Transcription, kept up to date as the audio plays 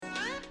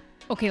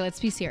Okay, let's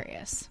be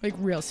serious. Like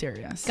real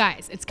serious.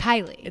 Guys, it's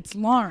Kylie. It's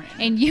Lauren.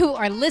 And you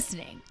are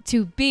listening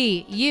to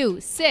Be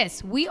You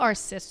Sis. We are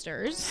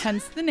sisters.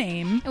 Hence the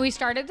name. And we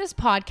started this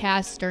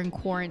podcast during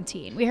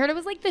quarantine. We heard it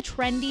was like the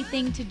trendy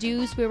thing to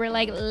do. So we were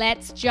like,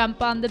 let's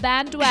jump on the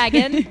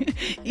bandwagon.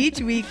 Each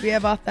week we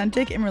have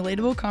authentic and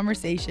relatable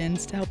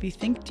conversations to help you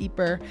think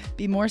deeper,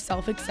 be more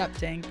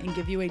self-accepting, and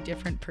give you a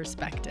different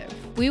perspective.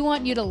 We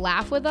want you to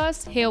laugh with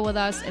us, hail with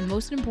us, and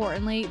most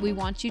importantly, we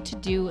want you to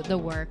do the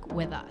work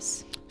with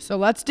us. So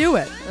let's do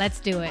it. Let's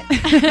do it.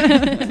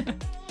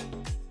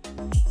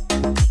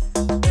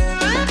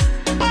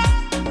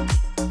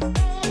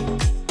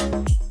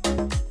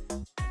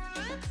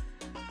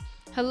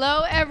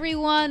 Hello,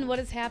 everyone. What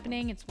is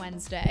happening? It's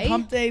Wednesday.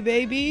 Hump day,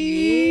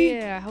 baby.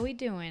 Yeah. How we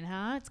doing,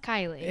 huh? It's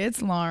Kylie.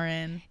 It's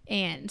Lauren.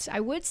 And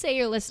I would say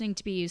you're listening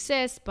to Be You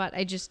Sis, but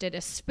I just did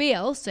a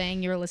spiel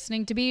saying you're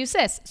listening to Be You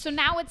Sis. So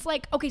now it's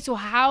like, okay, so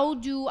how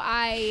do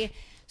I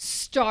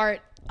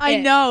start I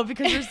know,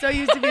 because we're so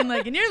used to being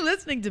like, and you're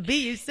listening to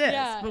Be You Sis.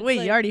 Yeah, but wait,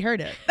 like, you already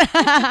heard it.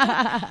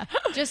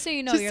 Just so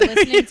you know, Just you're so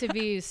listening to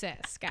Be You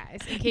Sis,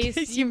 guys, in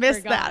case you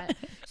missed forgot. that.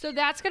 So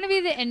that's going to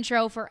be the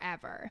intro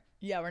forever.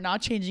 Yeah, we're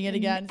not changing it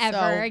again.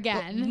 Ever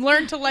again.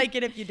 Learn to like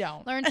it if you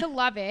don't. Learn to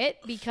love it,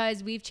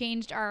 because we've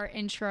changed our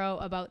intro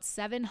about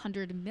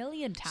 700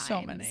 million times.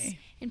 So many.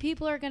 And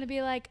people are going to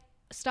be like,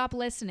 stop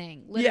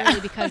listening, literally, Yeah.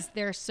 because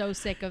they're so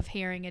sick of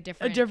hearing a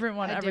different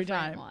one every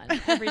time.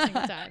 every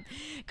single time.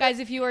 Guys,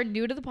 if you are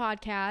new to the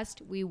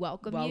podcast, we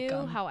welcome you.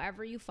 Welcome.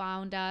 However you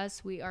found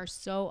us, we are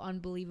so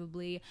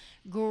unbelievably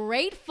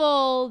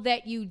grateful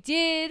that you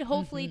did.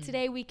 Hopefully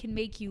today we can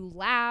make you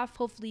laugh.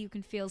 Hopefully you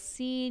can feel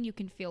seen, you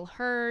can feel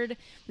heard.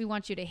 We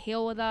want you to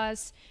heal with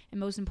us, and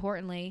most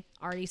importantly,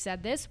 already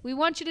said this, we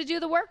want you to do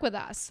the work with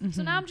us.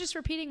 So now I'm just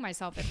repeating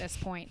myself at this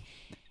point.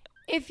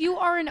 If you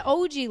are an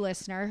OG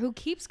listener who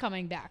keeps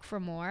coming back for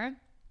more,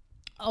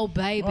 oh,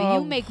 baby,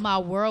 you make my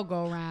world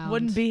go round.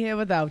 Wouldn't be here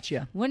without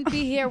you. Wouldn't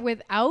be here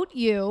without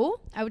you.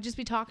 I would just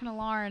be talking to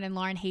Lauren, and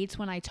Lauren hates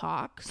when I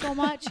talk so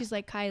much. She's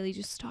like, Kylie,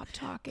 just stop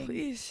talking.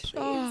 Please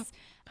stop.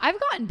 I've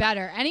gotten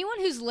better. Anyone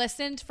who's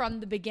listened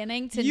from the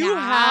beginning to You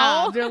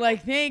now. have. They're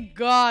like, thank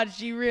God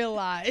she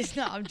realized.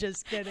 No, I'm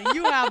just kidding.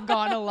 You have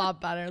gotten a lot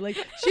better. Like,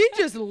 she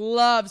just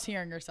loves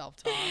hearing herself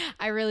talk.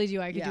 I really do.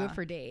 I could do Yeah. it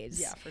for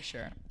days. Yeah, for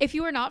sure. If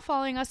you are not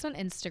following us on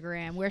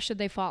Instagram, where should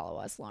they follow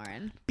us,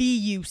 Lauren? Be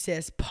You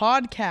Sis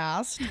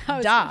podcast.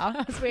 I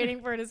Duh. was waiting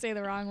for her to say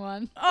the wrong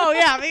one. Oh,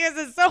 yeah,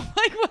 because it's so like,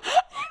 I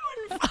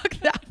wouldn't fuck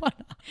that one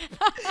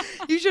up.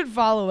 You should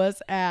follow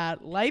us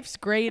at Life's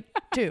Great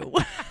Too.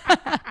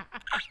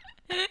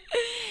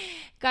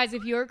 Guys,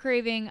 if you're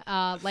craving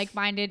a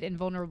like-minded and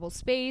vulnerable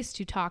space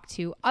to talk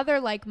to other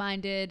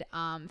like-minded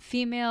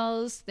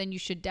females, then you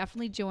should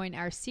definitely join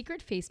our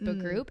secret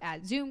Facebook group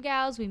at Zoom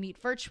Gals. We meet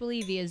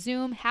virtually via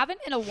Zoom. Haven't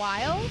in a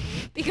while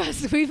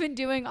because we've been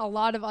doing a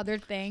lot of other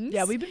things.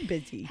 Yeah, we've been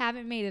busy.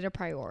 Haven't made it a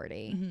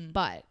priority,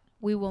 but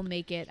we will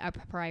make it a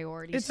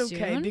priority It's soon.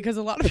 okay, because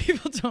a lot of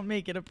people don't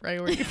make it a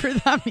priority for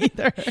them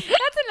either.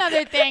 That's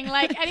another thing.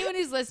 Like, anyone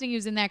who's listening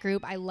who's in that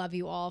group, I love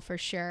you all for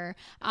sure.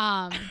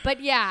 But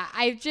yeah,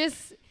 I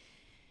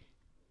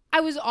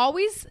was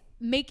always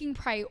making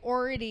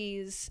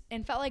priorities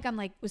and felt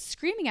like was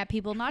screaming at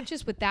people, not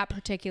just with that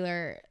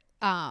particular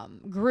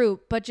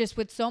group, but just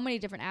with so many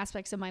different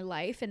aspects of my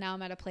life. And now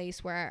I'm at a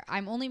place where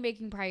I'm only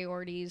making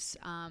priorities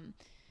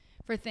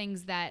for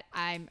things that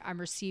I'm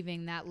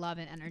receiving that love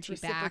and energy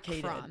back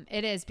from.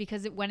 It is,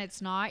 because when it's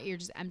not, you're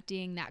just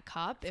emptying that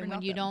cup. And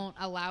when you don't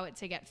allow it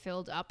to get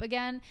filled up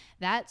again,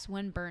 that's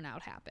when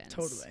burnout happens.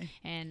 Totally.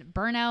 And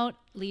burnout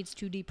leads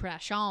to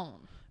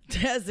depression.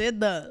 Yes, it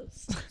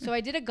does. So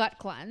I did a gut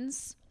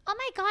cleanse. Oh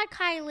my God,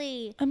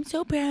 Kylie. I'm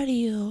so proud of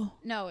you.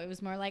 No, it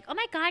was more like, oh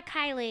my God,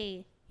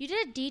 Kylie, you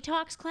did a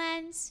detox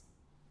cleanse?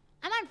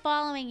 I'm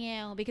unfollowing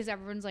you, because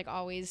everyone's like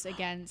always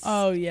against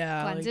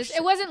cleanses. Like,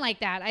 it wasn't like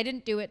that. I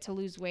didn't do it to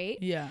lose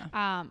weight. Yeah.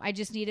 I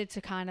just needed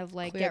to kind of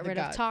like Clear get the rid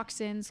gut. of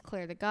toxins,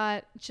 clear the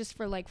gut, just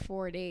for like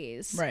 4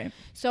 days. Right.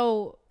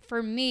 So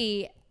for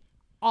me,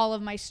 all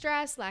of my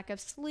stress, lack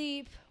of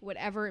sleep,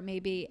 whatever it may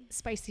be,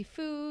 spicy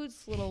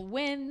foods, little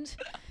wind.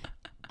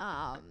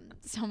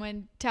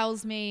 Someone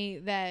tells me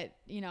that,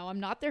 I'm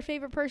not their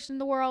favorite person in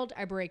the world,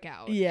 I break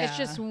out. Yeah. It's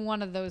just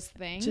one of those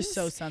things. Just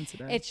so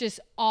sensitive. It's just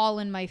all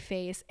in my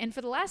face. And for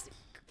the last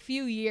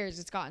few years,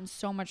 it's gotten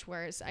so much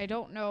worse. I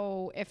don't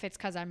know if it's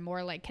because I'm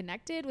more like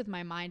connected with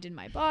my mind and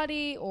my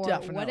body, or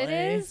what it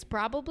is,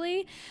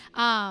 probably.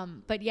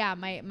 But yeah,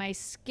 my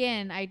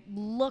skin, I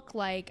look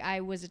like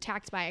I was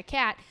attacked by a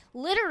cat,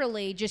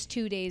 literally just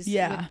 2 days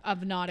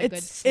of not a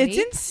good sleep. It's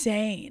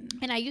insane.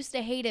 And I used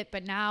to hate it,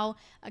 but now,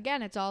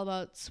 again, it's all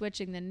about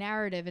switching the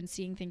narrative and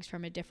seeing things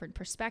from a different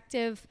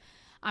perspective.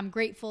 I'm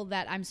grateful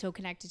that I'm so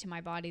connected to my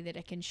body that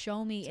it can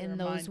show me in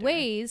those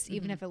ways,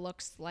 even if it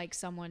looks like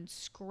someone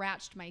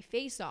scratched my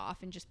face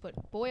off and just put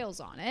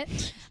boils on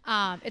it.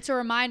 It's a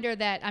reminder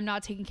that I'm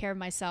not taking care of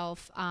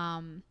myself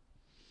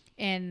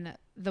in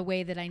the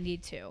way that I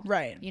need to.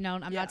 Right. You know,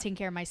 I'm not taking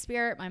care of my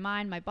spirit, my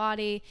mind, my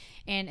body,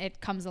 and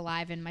it comes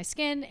alive in my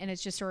skin. And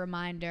it's just a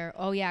reminder,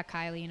 oh yeah,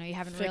 Kylie, you know, you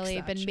haven't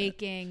really been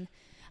making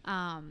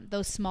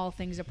those small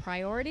things a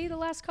priority the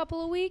last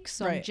couple of weeks.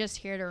 So I'm just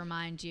here to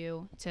remind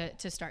you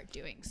to start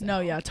doing so. No,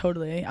 yeah,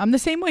 totally. I'm the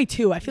same way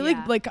too. I feel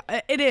like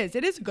it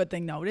is a good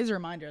thing though. It is a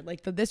reminder.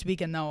 Like this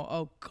weekend though,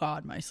 oh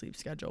God, my sleep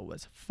schedule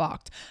was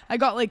fucked. I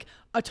got like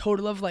a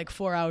total of like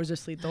 4 hours of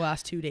sleep the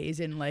last 2 days,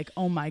 and like,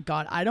 oh my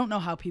God, I don't know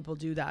how people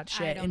do that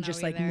shit and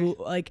just like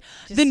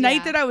the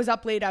night that I was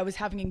up late, I was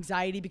having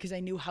anxiety because I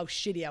knew how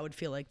shitty I would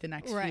feel like the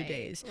next few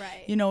days.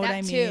 Right. You know what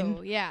I mean?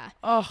 Too, yeah.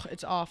 Oh,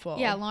 it's awful.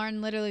 Yeah,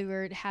 Lauren, literally, we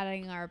were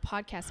having our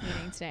podcast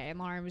meeting today, and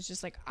Lauren was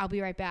just like, I'll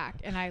be right back.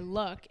 And I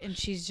look, and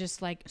she's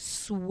just like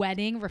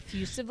sweating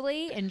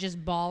refusively and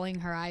just bawling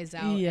her eyes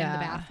out in the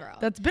bathroom.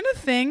 That's been a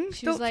thing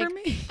she was like, for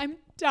me. I'm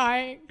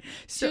dying.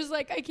 She was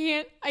like, I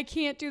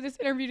can't do this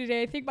interview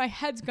today. I think my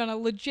head's gonna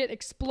legit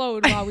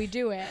explode while we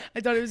do it.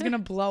 I thought it was gonna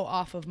blow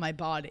off of my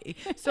body.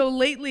 So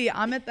lately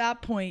I'm at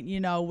that point, you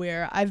know,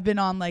 where I've been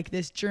on like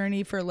this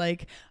journey for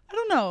like, I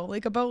don't know,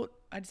 like about,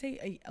 I'd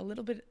say a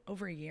little bit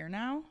over a year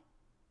now.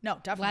 No,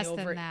 definitely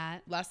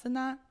less than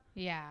that.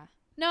 Yeah.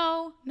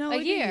 No,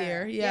 like a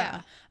year.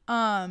 Yeah.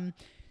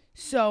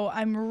 So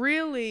I'm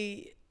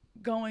really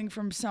going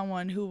from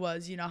someone who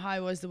was, you know, how I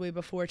was the way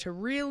before to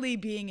really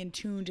being in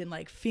tuned and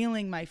like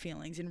feeling my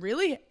feelings and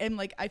really, and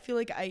like, I feel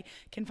like I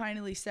can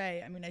finally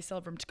say, I mean, I still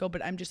have room to go,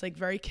 but I'm just like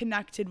very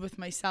connected with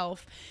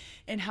myself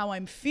and how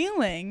I'm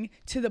feeling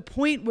to the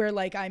point where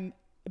like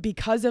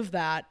because of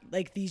that,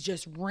 like these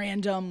just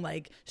random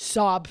like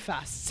sob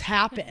fests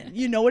happen.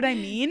 You know what I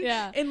mean?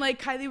 Yeah. And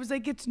like Kylie was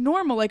like, it's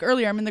normal. Like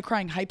earlier, I'm in the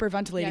crying,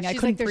 hyperventilating. Yeah, I she's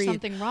couldn't like, there's breathe.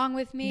 something wrong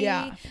with me.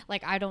 Yeah.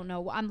 Like, I don't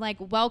know. I'm like,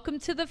 welcome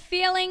to the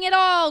feeling it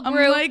all group,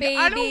 I'm like, baby.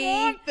 I don't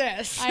want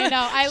this. I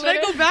know. Should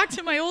I go back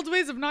to my old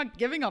ways of not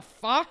giving a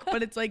fuck?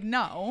 But it's like,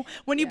 no.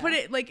 When you put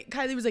it, like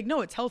Kylie was like,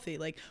 no, it's healthy.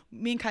 Like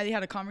me and Kylie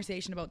had a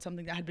conversation about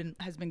something that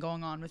has been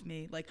going on with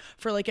me like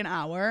for like an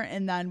hour.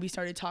 And then we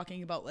started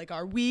talking about like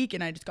our week,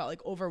 and I just got like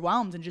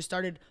overwhelmed and just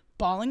started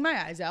bawling my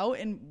eyes out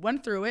and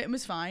went through it and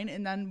was fine,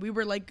 and then we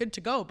were like good to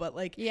go. But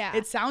like,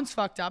 it sounds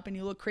fucked up and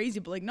you look crazy,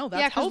 but like, no,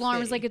 that's healthy. Because Lauren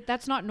was like,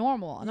 that's not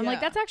normal, and I'm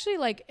like, that's actually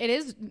like, it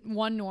is,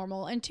 one,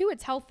 normal, and two,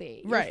 it's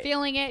healthy. You're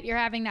feeling it, you're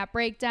having that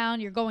breakdown,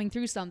 you're going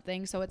through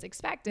something, so it's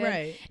expected,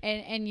 right?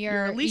 And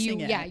you're releasing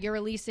it. You're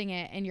releasing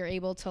it, and you're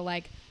able to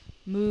like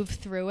move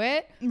through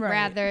it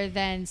rather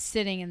than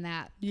sitting in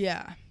that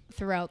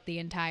throughout the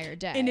entire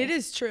day. And it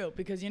is true,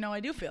 because you know, I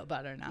do feel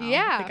better now.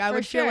 Yeah, like I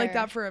would feel like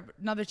that for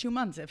another 2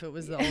 months if it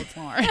was the old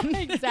Lauren.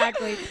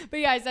 Exactly. But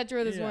yeah, I said to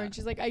her this morning,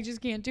 she's like, I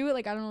just can't do it,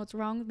 like I don't know what's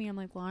wrong with me. I'm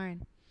like,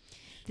 Lauren,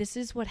 this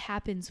is what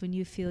happens when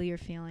you feel your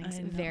feelings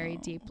very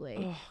deeply.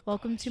 Oh,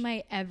 welcome to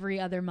my every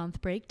other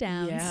month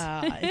breakdowns.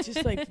 Yeah, it's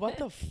just like, what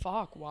the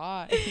fuck?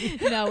 Why?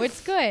 No,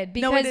 it's good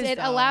because it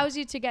allows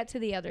you to get to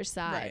the other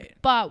side. Right.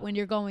 But when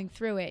you're going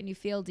through it and you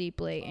feel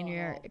deeply and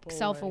you're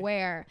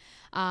self-aware,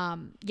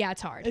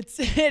 it's hard.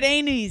 It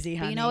ain't easy,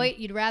 honey. But you know what?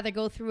 You'd rather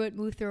go through it,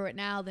 move through it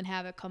now than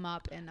have it come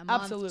up in a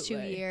month, 2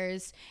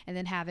 years, and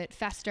then have it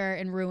fester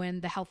and ruin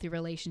the healthy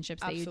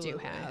relationships that you do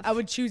have. I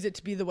would choose it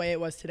to be the way it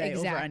was today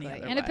over any other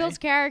way. And it builds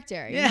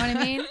character. You know what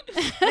I mean?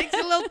 Makes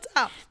it a little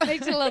tough.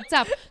 Makes it a little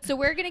tough. So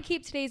we're going to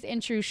keep today's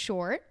intro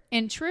short. I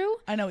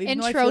know, even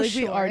though I feel like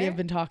we already have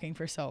been talking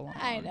for so long.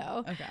 I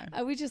know.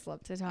 Okay. We just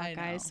love to talk,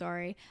 guys.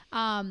 Sorry.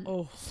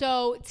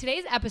 So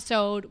today's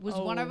episode was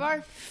one of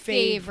our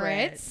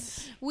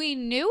favorites. We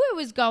knew it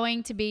was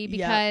going to be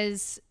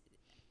because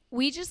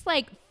we just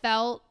like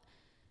felt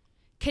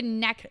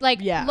looking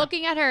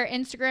at her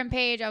Instagram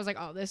page, I was like,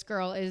 oh, this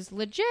girl is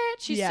legit.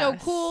 She's so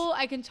cool.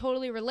 I can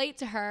totally relate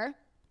to her.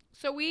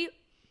 So we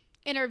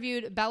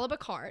interviewed Bella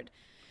Bacard.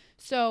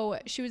 So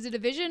she was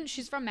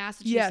she's from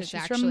Massachusetts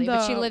actually,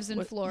 but she lives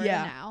in Florida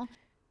now.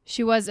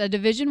 She was a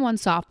Division I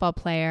softball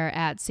player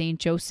at St.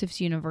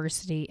 Joseph's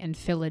University in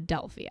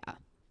Philadelphia.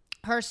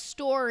 Her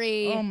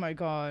story, oh my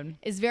God,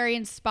 is very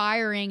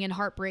inspiring and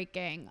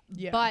heartbreaking.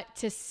 Yeah. But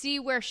to see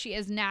where she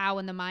is now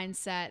and the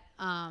mindset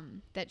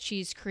that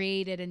she's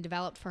created and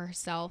developed for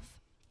herself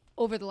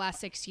over the last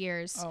 6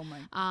 years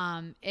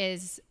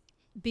is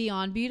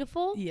beyond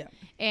beautiful. Yeah.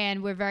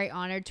 And we're very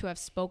honored to have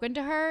spoken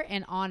to her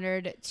and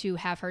honored to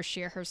have her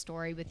share her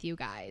story with you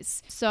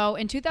guys. So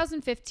in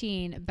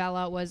 2015,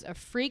 Bella was a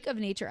freak of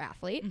nature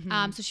athlete.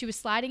 Mm-hmm. So she was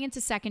sliding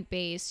into second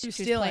base. She was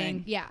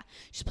stealing.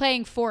 She's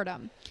playing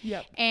Fordham.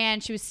 Yep.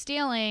 And she was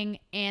stealing,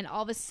 and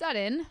all of a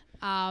sudden,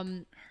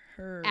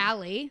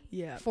 Allie,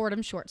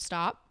 Fordham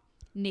shortstop,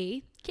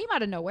 knee came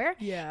out of nowhere.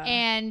 Yeah.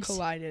 And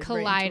collided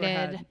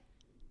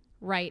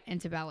right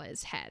into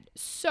Bella's head.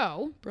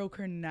 So broke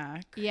her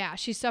neck. Yeah,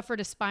 she suffered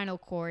a spinal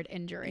cord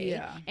injury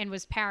and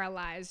was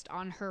paralyzed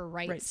on her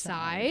right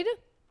side.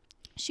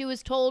 she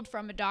was told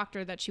from a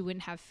doctor that she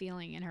wouldn't have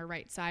feeling in her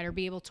right side or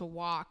be able to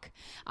walk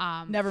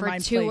Never for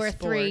mind 2 play or 3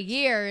 sports.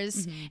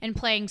 years. And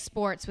playing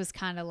sports was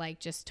kind of like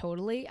just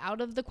totally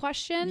out of the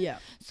question. Yeah.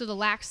 So the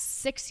last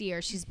 6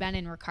 years she's been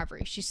in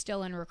recovery. She's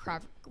still in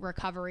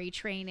recovery.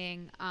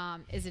 Training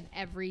is an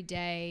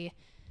everyday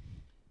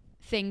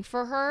thing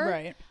for her.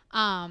 Right.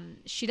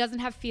 She doesn't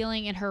have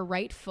feeling in her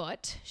right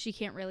foot. She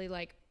can't really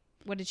like,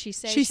 what did she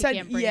say? She said,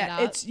 can't bring yeah,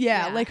 it up. it's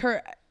like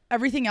her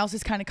everything else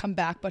has kind of come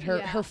back, but her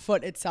Yeah. her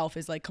foot itself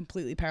is like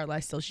completely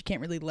paralyzed still. She can't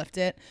really lift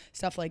it,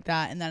 stuff like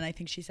that. And then I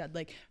think she said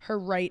like her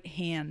right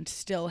hand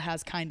still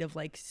has kind of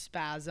like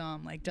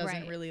spasm, like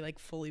doesn't Right. really like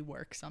fully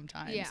work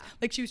sometimes. Yeah.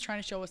 Like she was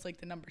trying to show us like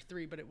the number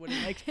 3, but it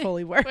wouldn't like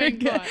fully work.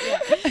 Yeah.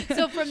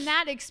 So from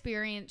that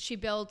experience, she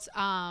built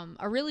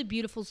a really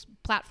beautiful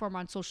platform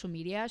on social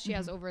media. She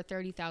has over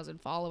 30,000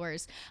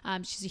 followers.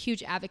 She's a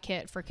huge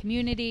advocate for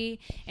community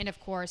and, of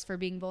course, for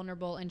being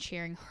vulnerable and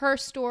sharing her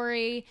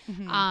story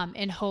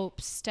in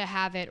hopes to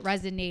have it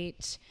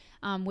resonate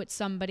with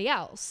somebody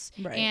else.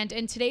 Right. And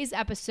in today's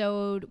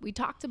episode, we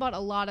talked about a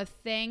lot of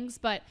things,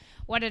 but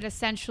what it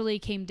essentially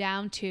came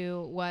down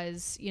to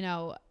was, you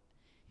know,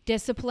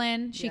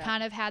 discipline. She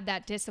kind of had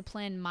that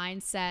discipline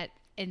mindset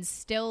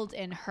instilled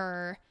in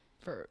her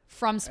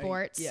from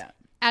sports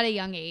at a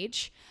young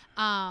age.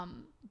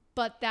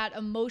 But that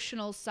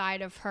emotional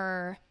side of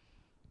her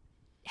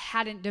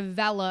hadn't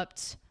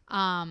developed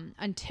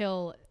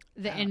until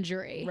the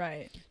injury.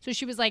 Right. So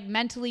she was like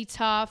mentally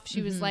tough.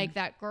 She was like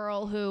that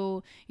girl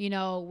who, you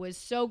know, was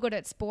so good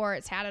at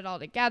sports, had it all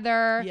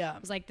together. Yeah.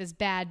 Was like this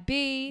bad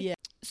bee. Yeah.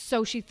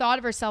 So she thought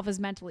of herself as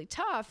mentally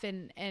tough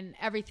and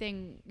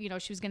everything, you know,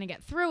 she was going to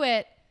get through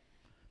it.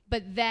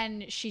 But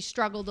then she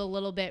struggled a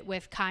little bit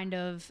with kind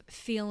of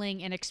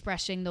feeling and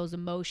expressing those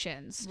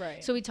emotions.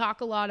 Right. So we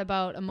talk a lot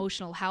about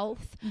emotional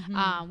health.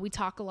 We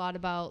talk a lot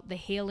about the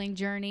healing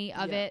journey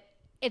of it.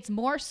 It's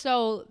more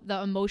so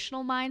the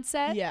emotional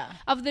mindset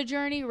of the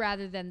journey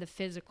rather than the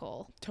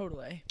physical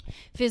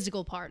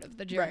part of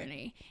the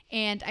journey. Right.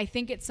 And I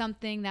think it's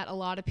something that a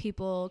lot of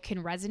people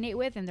can resonate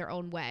with in their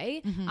own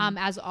way.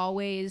 As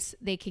always,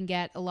 they can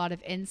get a lot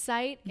of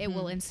insight. It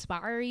will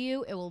inspire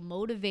you. It will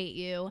motivate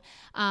you.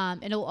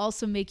 And it will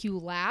also make you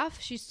laugh.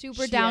 She's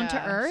super down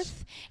to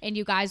earth, and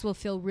you guys will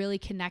feel really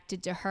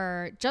connected to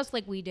her, just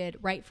like we did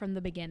right from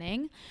the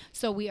beginning.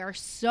 So we are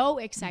so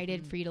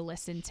excited for you to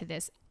listen to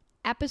this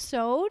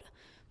episode,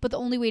 but the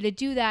only way to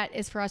do that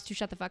is for us to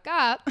shut the fuck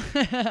up.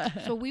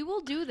 So we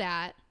will do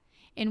that,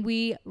 and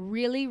we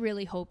really,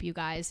 really hope you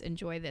guys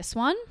enjoy this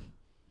one.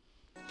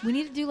 We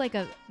need to do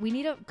we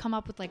need to come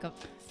up with like a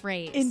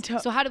phrase.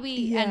 So how do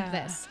we end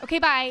this? Okay,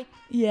 bye.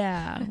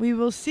 Yeah, we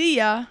will see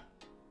ya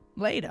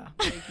later.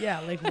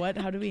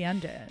 How do we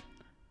end it?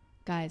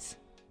 Guys,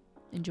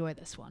 enjoy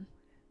this one.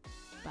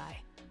 Bye.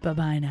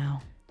 Bye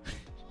now.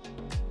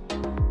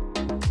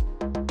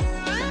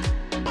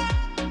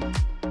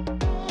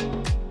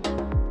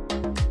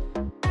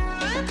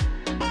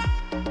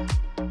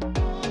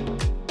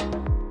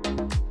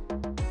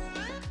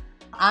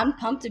 I'm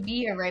pumped to be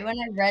here. Right when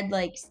I read,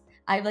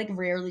 I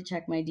rarely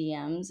check my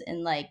DMs,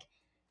 and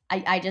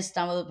I just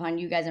stumbled upon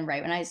you guys, and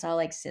right when I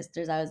saw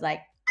sisters, I was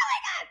like,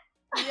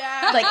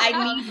 yeah.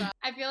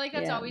 I feel like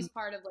that's always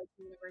part of the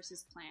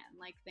universe's plan,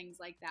 things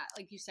like that.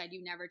 Like you said,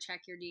 you never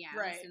check your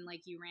DMs, and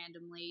you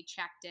randomly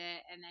checked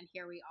it, and then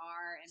here we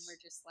are, and we're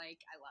just I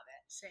love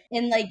it. Same.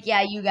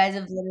 And you guys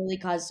have literally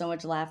caused so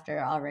much laughter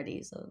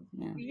already. So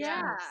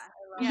yeah.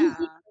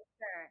 Sure.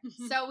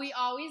 So we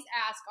always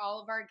ask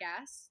all of our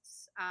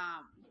guests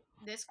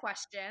this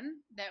question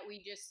that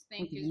we just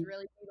think is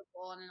really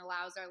beautiful, and it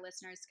allows our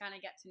listeners to kind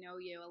of get to know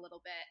you a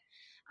little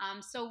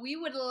bit. So we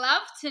would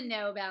love to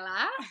know,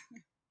 Bella,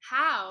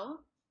 how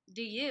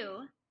do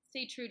you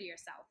stay true to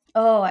yourself?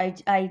 Oh,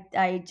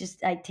 I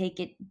take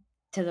it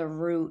to the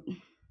root.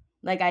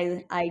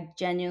 I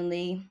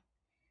genuinely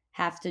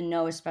have to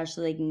know,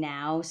 especially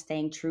now,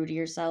 staying true to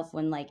yourself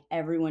when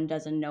everyone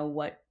doesn't know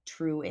what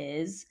true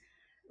is.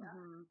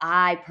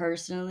 I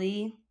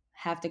personally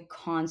have to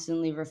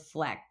constantly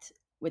reflect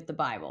with the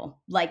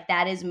Bible.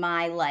 That is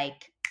my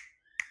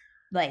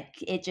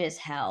it just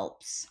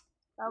helps.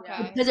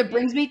 Okay. Because it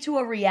brings me to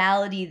a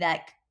reality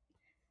that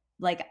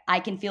I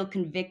can feel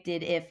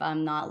convicted if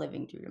I'm not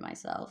living true to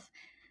myself.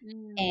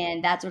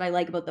 And that's what I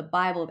like about the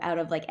Bible. Out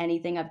of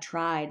anything I've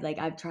tried,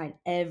 I've tried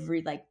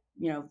every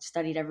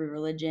studied every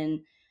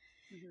religion.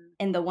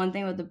 And the one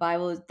thing with the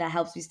Bible that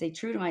helps me stay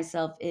true to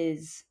myself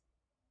is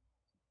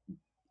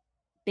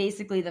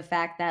basically the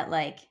fact that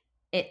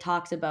it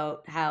talks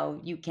about how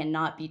you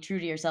cannot be true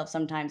to yourself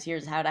sometimes.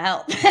 Here's how to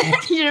help.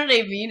 You know what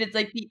I mean? It's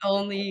the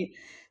only.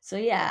 So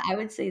yeah, I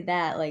would say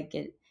that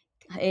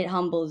it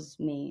humbles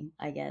me,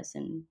 I guess.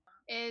 And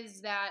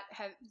is that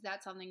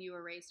something you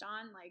were raised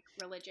on,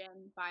 religion,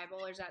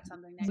 Bible, or is that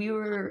something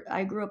that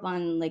I grew up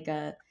on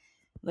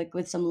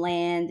with some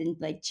land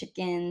and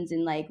chickens,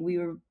 and we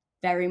were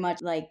very much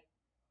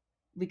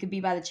we could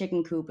be by the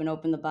chicken coop and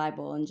open the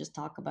Bible and just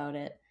talk about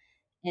it.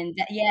 And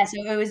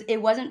so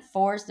it wasn't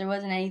forced. There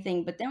wasn't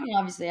anything. But then when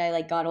obviously I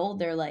got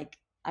older,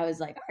 I was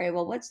all right,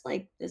 well, what's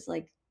this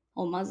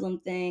whole Muslim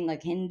thing,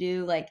 like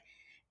Hindu, like,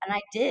 and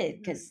I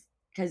did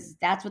because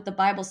that's what the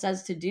Bible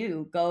says to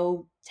do.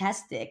 Go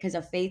test it, because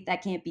a faith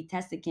that can't be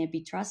tested can't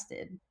be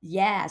trusted.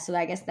 Yeah, so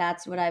I guess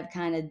that's what I've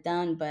kind of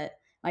done. But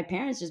my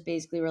parents just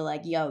basically were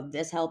like, "Yo,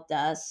 this helped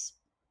us."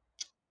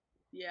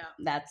 Yeah.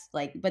 That's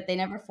like, but they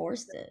never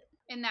forced it.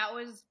 And that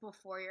was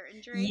before your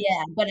injury?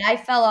 Yeah, but I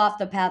fell off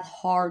the path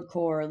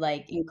hardcore,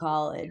 like in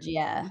college.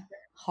 Yeah,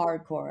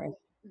 hardcore.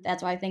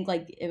 That's why I think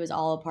like it was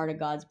all a part of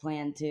God's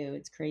plan too.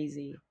 It's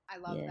crazy. I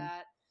love Yeah.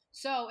 that.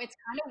 So it's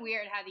kind of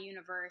weird how the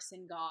universe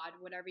and God,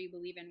 whatever you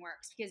believe in,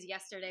 works, because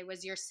yesterday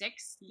was your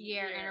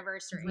 6th-year Yeah.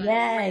 anniversary,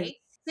 Yes. right?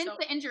 Since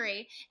the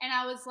injury. And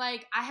I was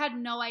like, I had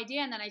no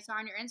idea. And then I saw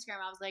on your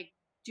Instagram, I was like,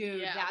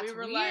 dude, Yeah, that's we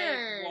were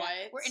weird. like,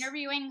 what? We're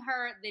interviewing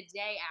her the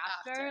day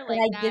after. But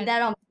Like I did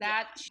that on.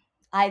 that.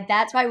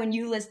 That's why when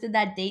you listed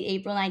that date,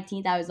 April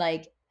 19th, I was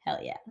like, hell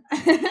yeah.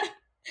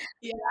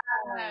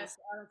 Yes,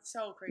 oh, it's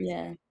so crazy.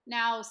 Yeah.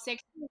 Now,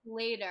 6 years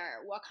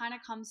later, what kind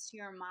of comes to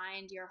your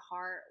mind, your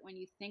heart, when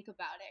you think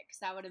about it?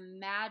 Because I would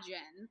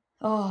imagine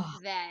Oh.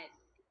 that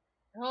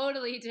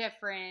totally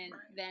different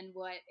than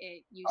what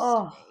it used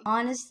Oh, to be.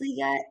 honestly,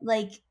 guys,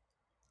 like,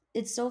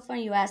 it's so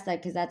funny you asked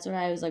that, because that's what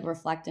I was like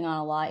reflecting on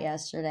a lot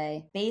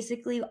yesterday.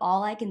 Basically,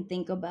 all I can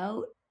think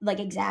about, like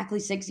exactly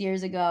 6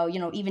 years ago, you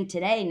know, even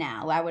today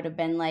now, I would have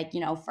been like, you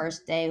know,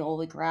 first day,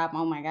 holy crap,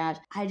 oh my gosh.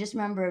 I just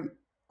remember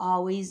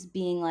always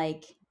being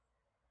like,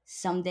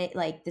 someday,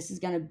 like this is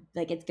gonna,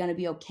 like it's gonna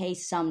be okay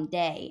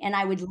someday. And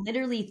I would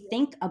literally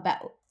think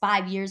about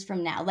 5 years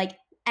from now, like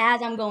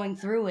as I'm going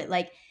through it,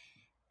 like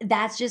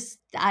that's just,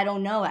 I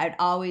don't know, I'd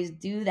always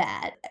do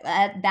that.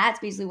 That's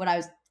basically what I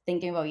was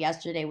thinking about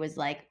yesterday, was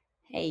like,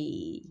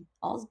 hey,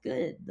 all's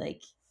good,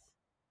 like,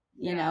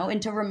 you know,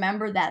 and to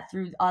remember that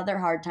through other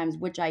hard times,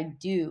 which I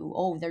do.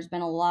 Oh, there's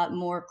been a lot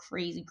more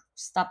crazy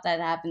stuff that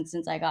happened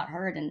since I got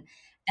hurt, and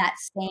that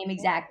same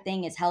exact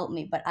thing has helped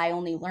me, but I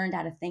only learned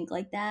how to think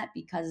like that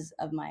because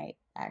of my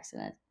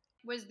accident.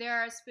 Was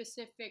there a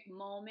specific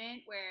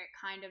moment where it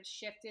kind of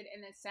shifted,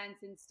 in a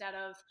sense, instead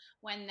of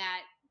when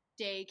that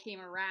day came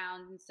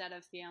around, instead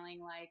of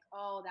feeling like,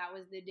 oh, that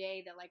was the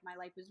day that like my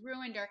life was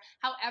ruined, or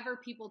however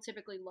people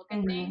typically look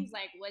at things,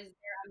 like was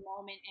there a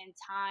moment in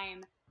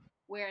time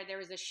where there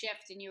was a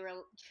shift and you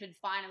could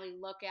finally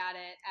look at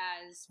it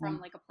as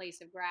from like a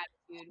place of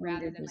gratitude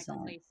rather than like a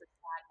 100%. place of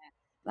sadness?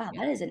 Wow,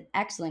 that is an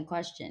excellent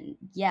question.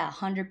 Yeah,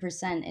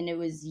 100%. And it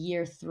was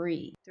year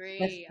 3.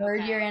 The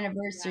third year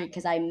anniversary,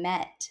 because I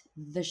met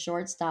the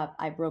shortstop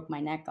I broke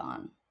my neck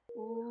on.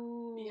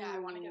 Ooh. Yeah, I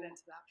want to get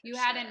into that. You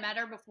hadn't met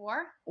her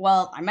before?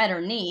 Well, I met her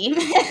knee.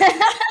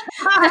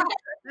 I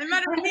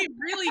met her knee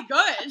really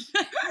good.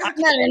 I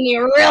met her knee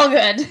real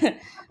good.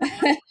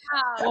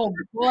 Oh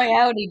boy,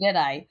 howdy did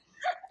I.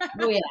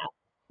 Oh yeah,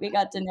 we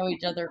got to know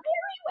each other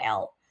very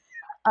well.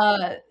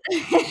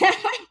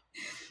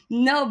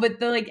 No, but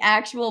the like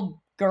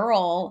actual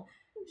girl,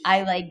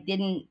 I like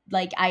didn't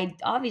like. I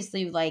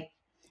obviously like.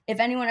 If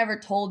anyone ever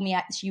told me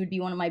she would be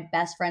one of my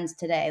best friends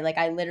today, like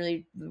I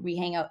literally, we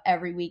hang out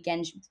every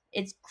weekend.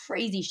 It's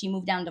crazy. She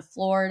moved down to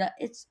Florida.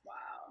 It's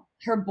Wow.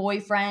 Her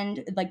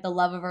boyfriend, like the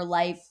love of her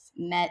life,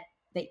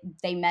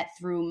 they met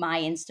through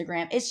my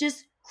Instagram. It's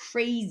just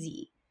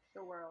crazy.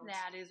 The world.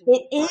 That is.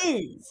 It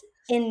is.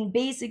 And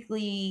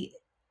basically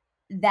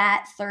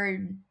that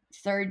third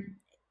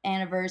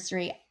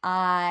anniversary,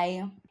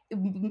 I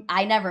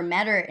never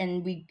met her,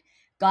 and we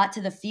got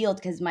to the field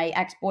because my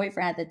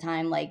ex-boyfriend at the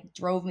time like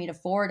drove me to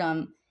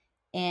Fordham,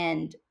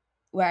 and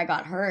where I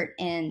got hurt,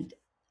 and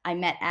I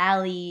met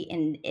Allie,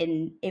 and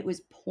it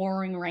was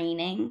pouring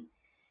raining,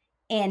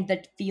 and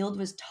the field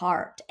was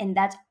tarped, and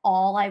that's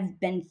all I've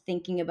been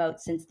thinking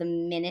about since the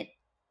minute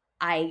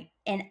I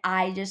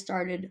just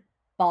started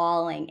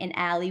bawling, and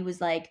Allie was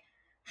like,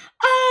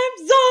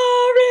 I'm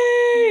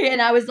sorry.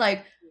 And I was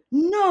like,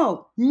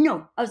 no.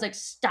 I was like,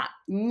 stop.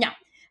 No.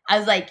 I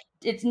was like,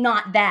 it's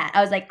not that.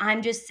 I was like,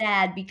 I'm just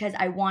sad because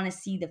I want to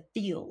see the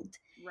field.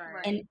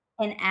 Right.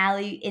 And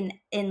Allie,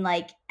 and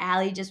like,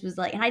 Allie just was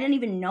like, and I didn't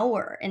even know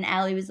her. And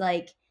Allie was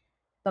like,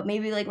 but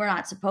maybe like we're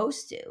not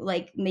supposed to.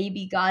 Like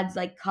maybe God's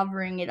like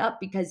covering it up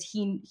because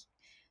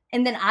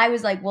and then I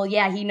was like, well,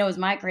 yeah, he knows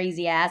my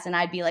crazy ass. And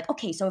I'd be like,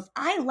 okay, so if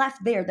I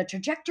left there, the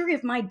trajectory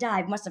of my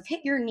dive must have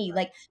hit your knee.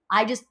 Like,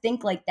 I just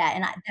think like that.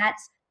 And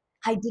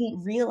I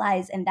didn't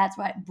realize. And that's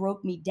what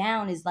broke me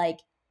down, is like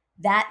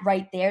that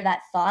right there,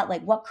 that thought,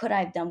 like, what could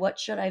I have done? What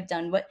should I have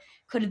done? What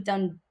could have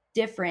done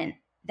different?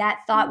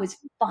 That thought was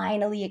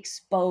finally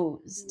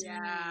exposed.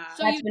 Yeah.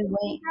 So That's you been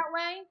think that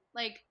way?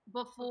 Like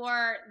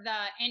before the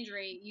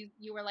injury,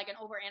 you were like an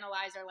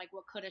overanalyzer, like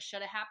what could have,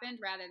 should have happened,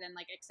 rather than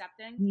like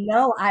accepting?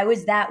 No, I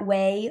was that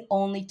way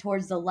only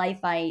towards the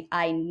life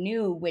I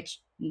knew, which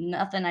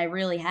nothing I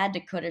really had to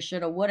coulda,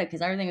 shoulda, woulda,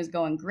 because everything was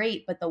going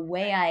great. But the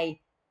way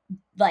I,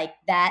 like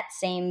that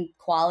same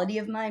quality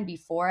of mine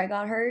before I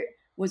got hurt,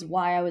 was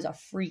why I was a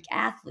freak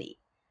athlete.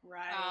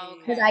 Right.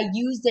 Because I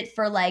used it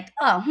for like,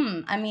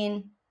 I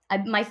mean,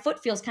 my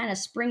foot feels kind of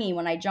springy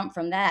when I jump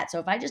from that. So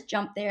if I just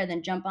jump there,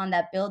 then jump on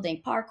that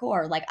building,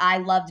 parkour, like I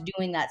loved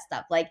doing that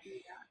stuff. Like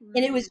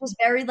And it was just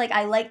very like,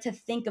 I like to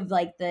think of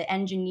like the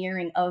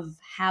engineering of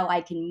how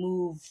I can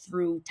move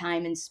through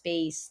time and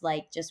space,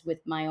 like just with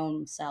my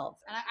own self.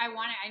 And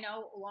I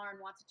know Lauren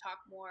wants to talk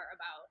more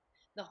about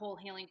the whole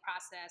healing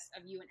process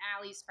of you and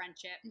Allie's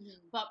friendship.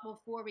 But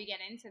before we get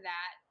into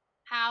that,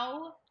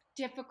 how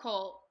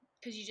difficult,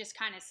 because you just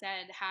kind of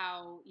said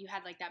how you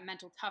had like that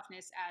mental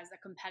toughness as a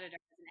competitor,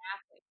 as an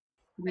athlete,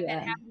 but then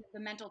Yeah. having the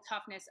mental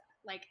toughness,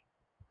 like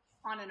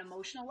on an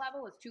emotional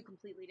level, is two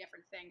completely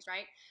different things,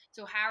 right?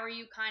 So how are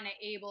you kind of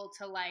able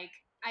to like,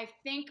 I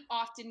think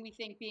often we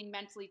think being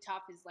mentally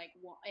tough is like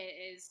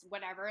is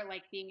whatever,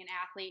 like being an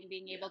athlete and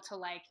being able to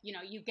like, you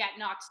know, you get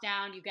knocked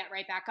down, you get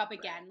right back up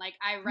again. Like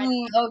I read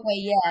Okay,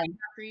 yeah.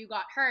 after you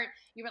got hurt,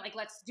 you were like,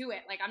 let's do it.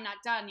 Like I'm not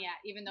done yet,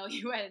 even though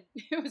you had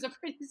it was a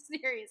pretty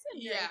serious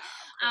injury.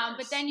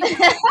 But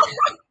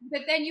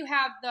then you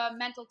have the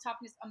mental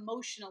toughness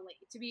emotionally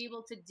to be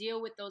able to deal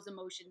with those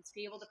emotions, to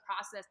be able to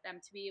process them,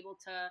 to be able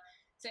to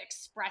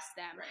express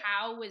them. Right.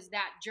 How was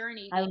that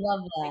journey? I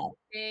love that. Like,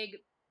 big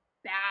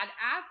bad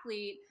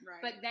athlete,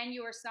 but then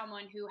you were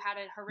someone who had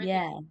a horrific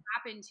thing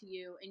happen to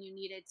you, and you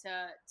needed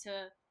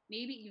to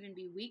maybe even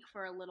be weak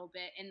for a little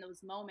bit in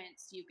those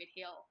moments so you could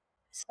heal.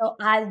 So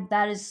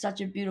that is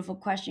such a beautiful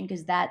question,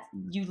 because that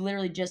you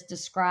literally just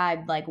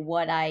described like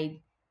what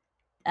I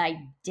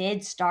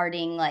did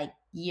starting like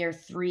year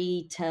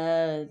 3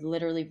 to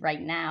literally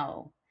right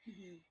now.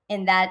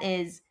 And that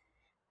is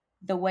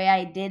the way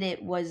I did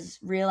it, was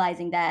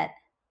realizing that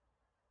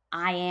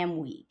I am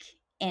weak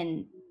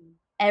and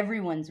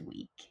everyone's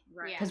weak,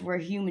 because we're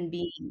human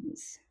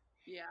beings.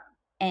 Yeah.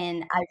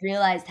 And I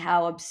realized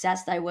how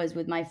obsessed I was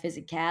with my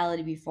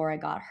physicality before I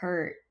got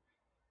hurt.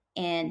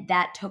 And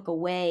that took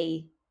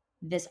away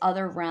this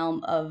other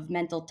realm of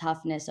mental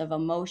toughness, of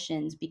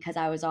emotions, because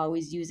I was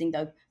always using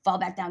the fall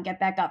back down, get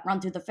back up, run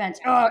through the fence,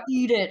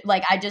 eat it.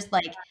 Like I just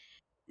like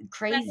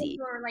crazy.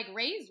 You were like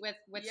raised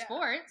with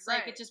sports,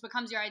 like it just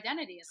becomes your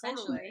identity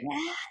essentially.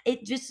 Yeah,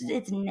 it just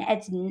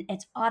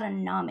it's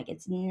autonomic.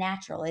 It's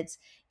natural. It's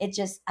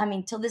just, I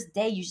mean, till this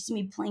day, you see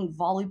me playing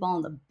volleyball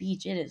on the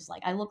beach. It is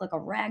like I look like a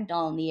rag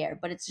doll in the air,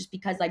 but it's just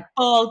because like,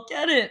 oh,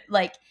 get it,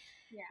 like.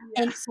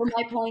 Yeah. And so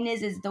my point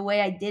is the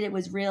way I did it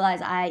was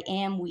realize I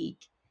am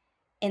weak,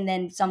 and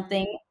then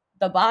something,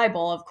 the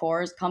Bible, of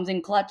course, came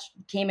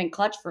in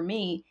clutch for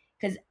me,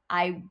 because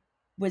I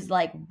was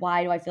like,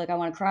 why do I feel like I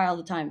want to cry all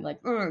the time? Like,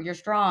 you're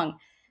strong.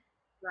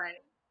 Right.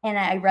 And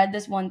I read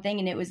this one thing,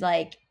 and it was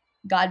like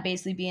God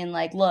basically being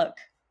like, look,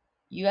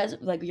 you guys,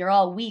 like, you're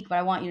all weak, but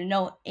I want you to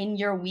know, in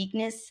your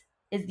weakness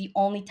is the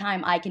only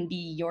time I can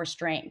be your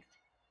strength.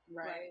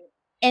 Right.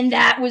 And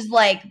that was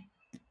like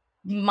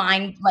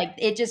like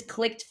it just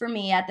clicked for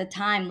me at the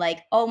time,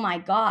 like, oh my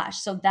gosh.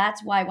 So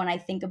that's why when I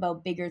think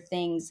about bigger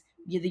things,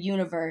 the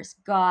universe,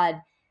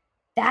 God,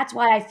 that's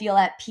why I feel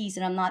at peace,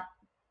 and I'm not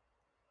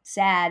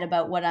sad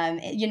about what I'm,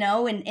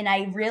 and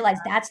I realize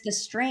that's the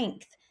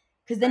strength.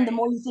 Because then the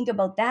more you think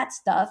about that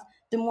stuff,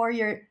 the more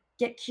you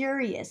get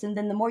curious, and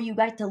then the more you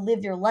get to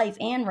live your life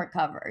and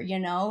recover.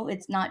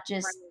 It's not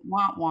just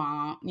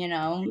wah.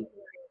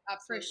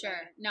 For sure.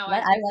 No, I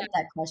like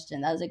that question.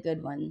 That was a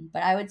good one.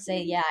 But I would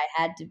say, yeah,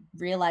 I had to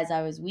realize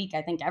I was weak.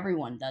 I think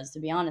everyone does, to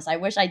be honest. I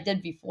wish I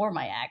did before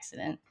my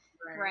accident.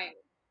 Right.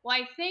 Well,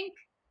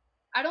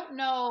 I don't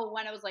know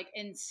when it was like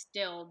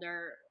instilled,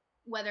 or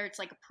whether it's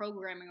like a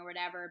programming or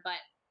whatever,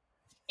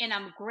 and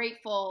I'm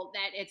grateful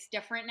that it's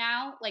different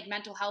now. Like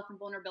mental health and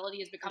vulnerability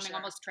is becoming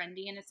almost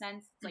trendy in a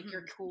sense. It's like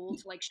you're cool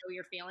to like show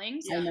your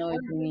feelings. I know what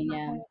you mean,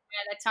 yeah.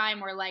 At a time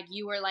where like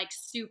you were like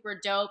super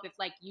dope if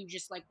like you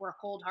just like were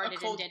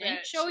cold-hearted and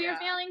didn't show your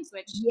feelings,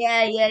 which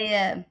yeah.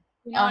 You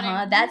know what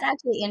I mean? That's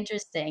actually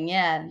interesting.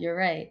 Yeah, you're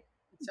right.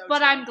 So but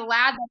true. I'm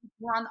glad that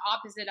we're on the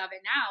opposite of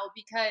it now,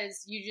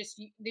 because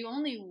the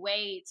only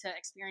way to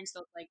experience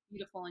those like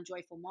beautiful and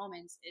joyful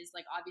moments is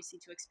like obviously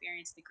to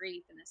experience the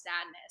grief and the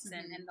sadness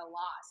and the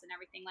loss and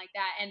everything like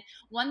that. And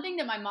one thing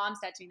that my mom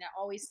said to me that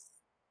always,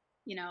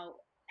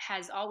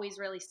 has always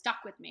really stuck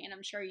with me, and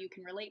I'm sure you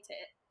can relate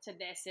to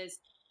this, is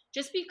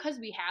just because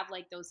we have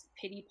like those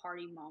pity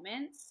party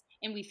moments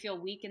and we feel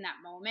weak in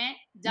that moment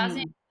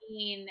doesn't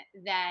mean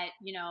that,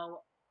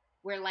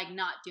 we're like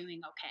not doing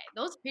okay.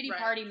 Those pity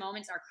party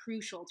moments are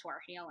crucial to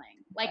our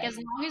healing. Like as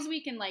long as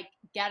we can like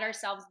get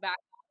ourselves back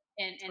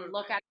and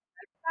look at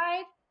the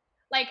side.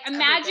 Like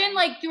imagine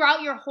like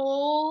throughout your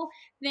whole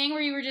thing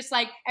where you were just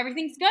like,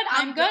 everything's good,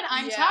 I'm good,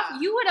 I'm tough.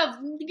 You would have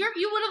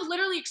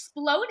literally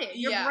exploded.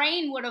 Your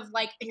brain would have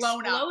like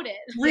exploded.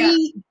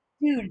 3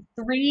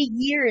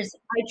 years.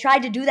 I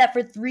tried to do that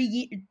for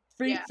 3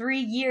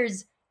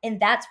 years. And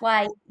that's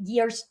why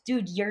you're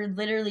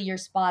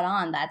spot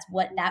on. That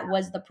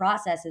was the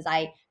process. Is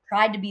I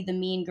tried to be the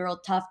mean girl,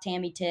 tough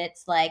Tammy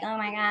tits, like, oh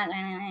my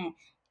God.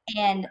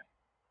 And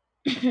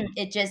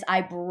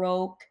I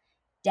broke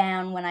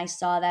down when I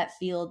saw that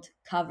field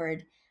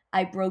covered.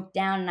 I broke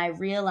down and I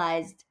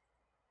realized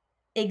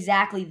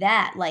exactly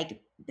that.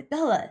 Like,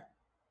 Bella,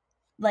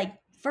 like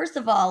first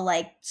of all,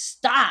 like,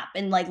 stop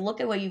and like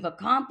look at what you've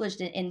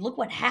accomplished and look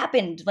what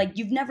happened. Like,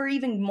 you've never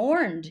even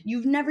mourned.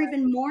 You've never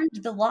even mourned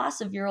the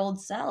loss of your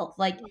old self.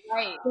 Like,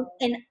 Right.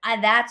 and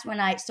that's when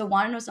I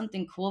want to know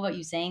something cool about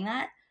you saying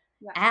that.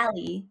 Yeah.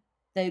 Allie,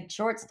 the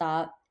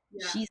shortstop,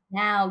 she's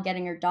now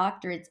getting her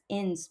doctorates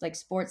in like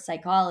sports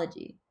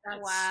psychology.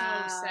 That's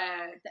Wow. so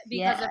sad.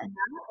 Because of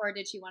that, or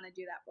did she want to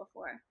do that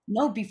before?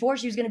 No, before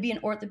she was going to be an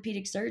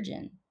orthopedic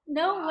surgeon.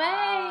 No Wow.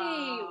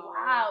 way.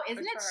 Wow.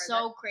 Isn't Good it for her.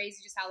 so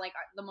crazy just how like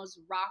the most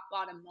rock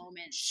bottom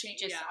moments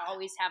just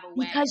always have a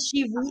way?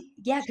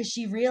 Because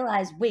she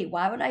realized, wait,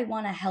 why would I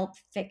want to help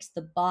fix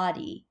the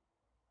body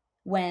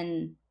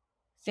when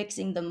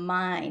fixing the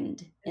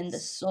mind and the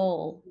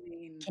soul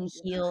can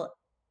heal?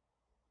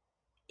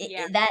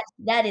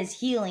 That is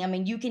healing. I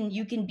mean, you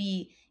can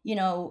be, you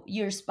know,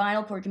 your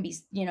spinal cord can be,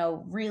 you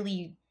know,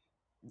 really,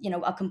 you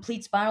know, a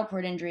complete spinal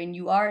cord injury, and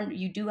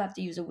you do have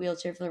to use a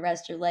wheelchair for the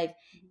rest of your life,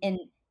 and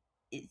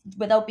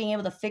without being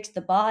able to fix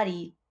the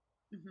body.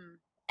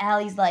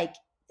 Allie's like,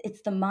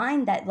 it's the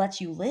mind that lets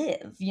you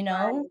live, you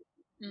know?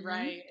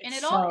 Right. And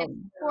it's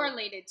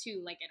correlated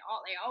too. Like, they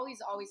always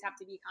have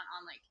to be kind of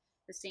on like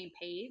the same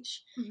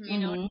page, you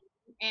know?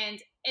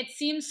 And it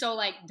seems so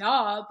like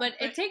duh, but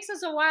it takes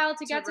us a while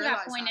to get to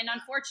that point. And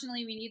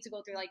unfortunately, we need to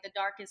go through like the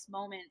darkest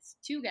moments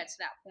to get to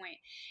that point.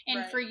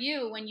 And for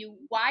you,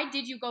 why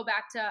did you go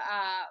back to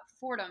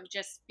Fordham?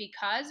 Just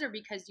because, or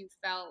because you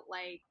felt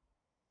like?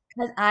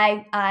 Because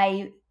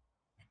I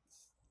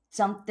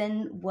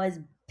something was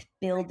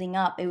building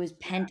up. It was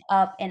pent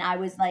up, and I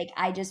was like,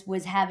 I just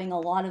was having a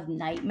lot of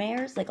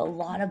nightmares, like a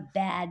lot of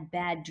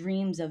bad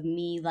dreams of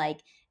me.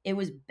 Like, it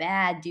was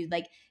bad, dude.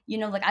 Like, you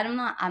know, like I'm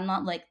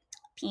not like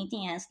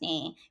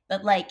PTSD,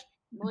 but like,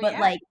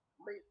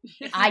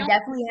 I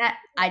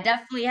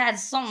definitely had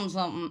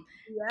something,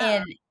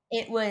 and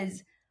it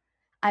was,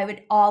 I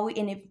would always,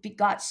 and it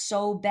got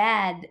so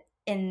bad.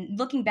 And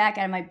looking back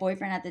at it, my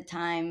boyfriend at the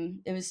time,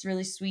 it was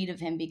really sweet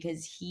of him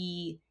because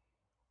he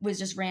was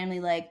just randomly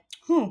like,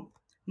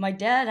 my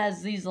dad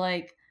has these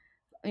like,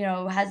 you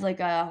know, has like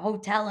a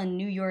hotel in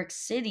New York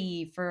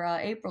City for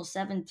April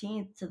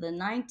 17th to the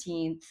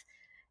 19th.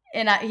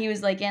 And he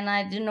was like, and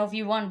I didn't know if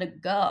you wanted to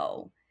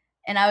go.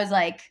 And I was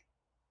like,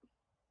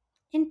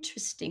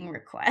 interesting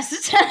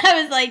request.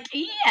 I was like,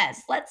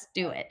 yes, let's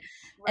do it.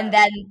 Right. And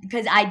then,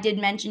 because I did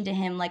mention to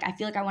him, like, I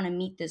feel like I want to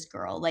meet this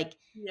girl. Like,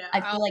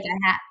 I feel like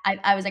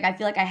I was like, I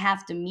feel like I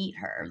have to meet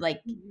her. Like,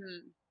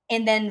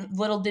 and then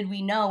little did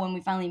we know when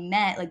we finally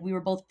met, like, we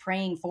were both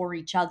praying for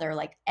each other,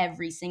 like,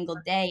 every single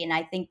day. And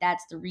I think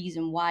that's the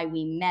reason why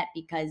we met,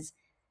 because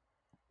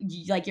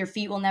like your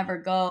feet will never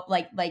go,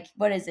 like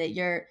what is it?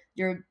 Your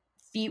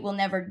feet will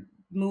never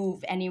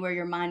move anywhere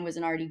your mind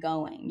wasn't already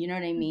going. You know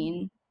what I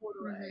mean?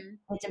 Right.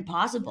 It's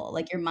impossible.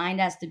 Like, your mind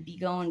has to be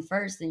going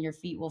first and your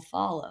feet will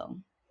follow.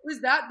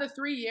 Was that the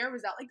 3 year?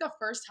 Was that like the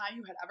first time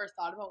you had ever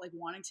thought about like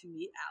wanting to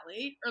meet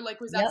Allie? Or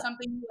like, was that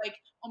something you like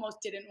almost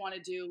didn't want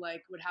to do?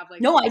 Like, would have like.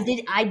 No, I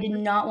did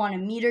not want to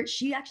meet her.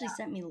 She actually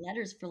sent me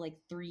letters for like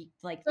 2.5.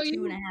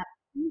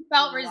 You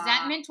felt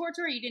resentment towards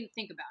her, or you didn't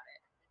think about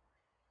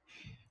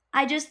it?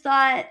 I just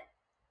thought,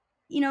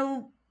 you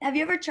know, have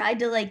you ever tried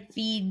to like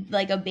feed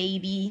like a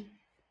baby?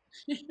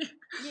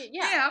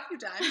 Yeah, a few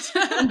times.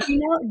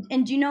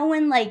 and do you know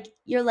when like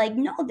you're like,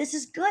 no, this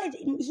is good,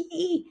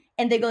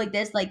 and they go like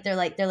this, like they're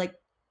like,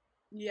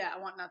 yeah, I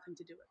want nothing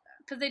to do with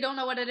that, because they don't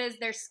know what it is.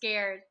 They're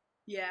scared.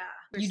 Yeah,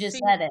 you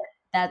just said it.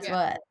 That's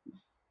what.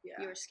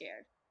 Yeah. You were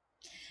scared.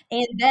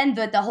 And then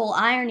the whole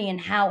irony and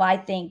how I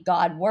think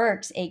God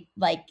works,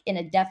 like in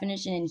a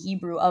definition in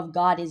Hebrew of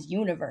God is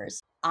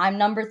universe. I'm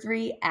number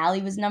 3.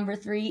 Allie was number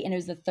 3, and it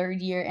was the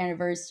 3rd year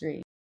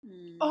anniversary.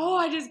 Oh,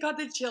 I just got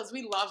the chills.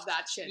 We love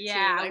that shit too.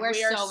 Yeah, like,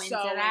 we are so into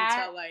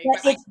that.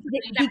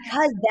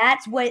 Because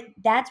that's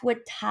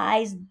what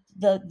ties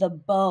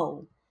the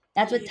bow.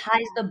 That's what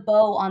ties the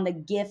bow on the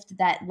gift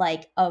that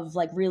like of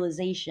like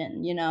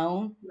realization, you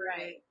know?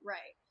 Right.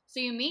 So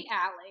you meet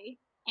Allie,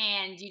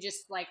 and you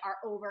just like are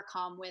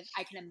overcome with,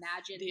 I can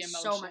imagine,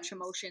 so much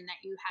emotion that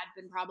you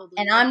had been probably.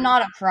 And I'm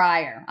not a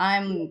crier. I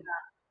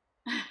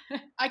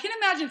can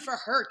imagine for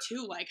her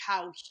too, like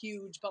how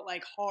huge but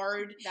like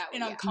hard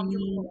and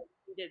uncomfortable.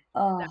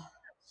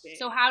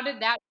 So how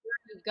did that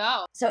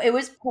go? So it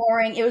was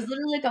pouring. It was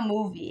literally like a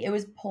movie. It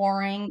was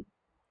pouring,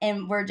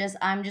 and we're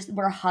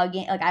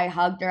hugging. Like, I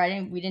hugged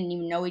her. We didn't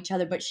even know each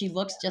other, but she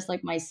looks just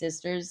like my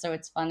sisters, so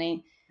it's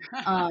funny.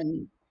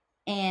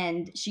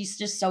 And she's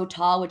just so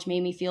tall, which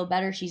made me feel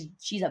better.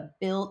 She's a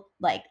built,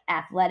 like,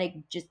 athletic,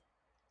 just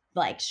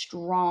like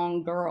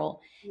strong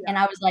girl. And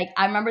I was like,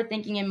 I remember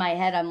thinking in my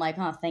head, I'm like,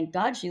 thank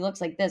God she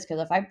looks like this,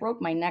 because if I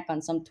broke my neck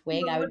on some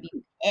twig, I would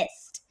be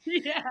pissed.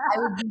 I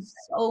would be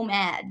so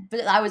mad.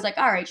 But I was like,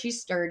 all right,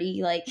 she's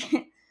sturdy, like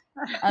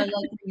I was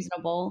like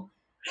reasonable.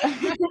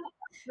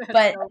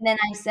 But then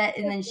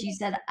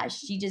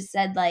she just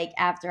said like,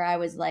 after, I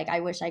was like, I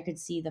wish I could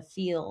see the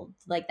field,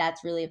 like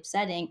that's really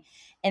upsetting.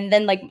 And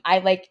then like I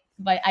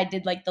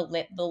did like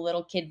the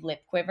little kid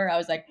lip quiver. I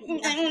was like,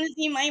 I want to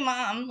see my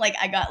mom. Like,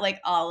 I got like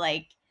all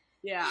like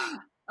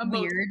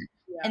weird.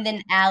 And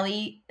then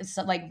Allie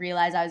like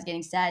realized I was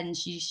getting sad, and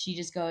she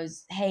just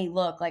goes, "Hey,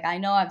 look, like I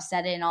know I've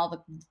said it in all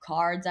the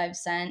cards I've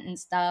sent and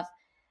stuff."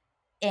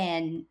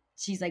 And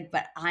she's like,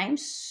 "But I'm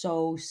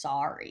so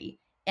sorry."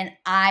 And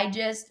I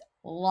just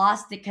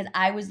lost it because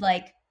I was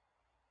like,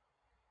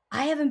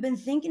 I haven't been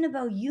thinking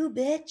about you,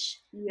 bitch.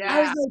 Yeah.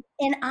 I was like,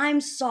 and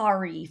I'm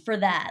sorry for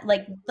that.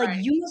 Like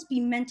you must be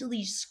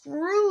mentally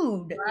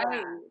screwed.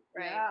 Right.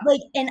 Right.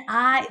 Like, and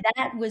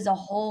that was a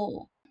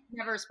whole.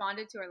 Never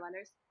responded to her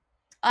letters.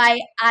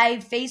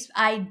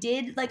 I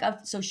did like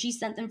so she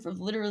sent them for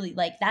literally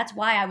like that's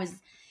why I was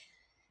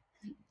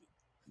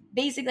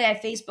basically I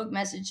Facebook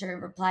messaged her,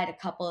 replied a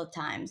couple of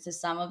times to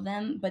some of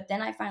them, but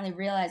then I finally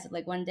realized that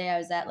like one day I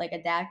was at like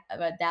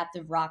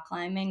adaptive rock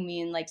climbing, me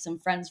and like some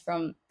friends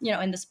from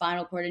in the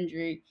spinal cord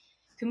injury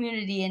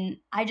community, and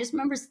I just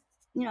remember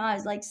I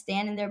was like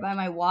standing there by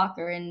my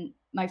walker, and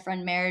my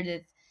friend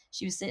Meredith,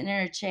 she was sitting in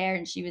her chair,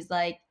 and she was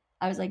like,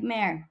 I was like,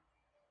 Mare,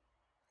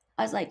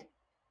 I was like,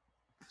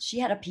 she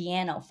had a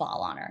piano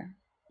fall on her.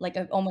 Like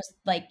almost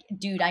like,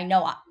 dude, I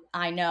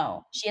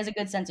know. She has a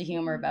good sense of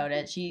humor about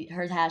it.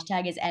 Her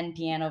hashtag is end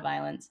piano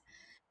violence.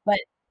 But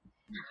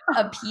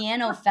a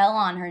piano fell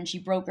on her and she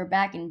broke her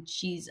back, and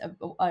she's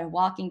a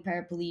walking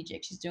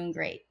paraplegic. She's doing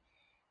great.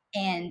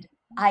 And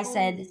I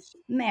said,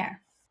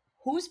 Mare,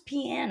 whose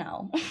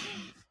piano?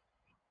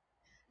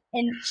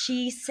 And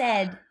she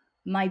said,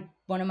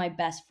 one of my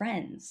best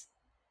friends.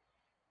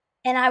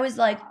 And I was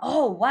like,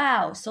 oh,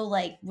 wow. So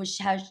like,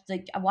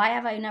 why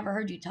have I never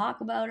heard you talk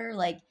about her?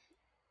 Like,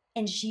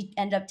 and she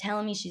ended up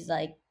telling me, she's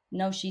like,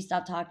 no, she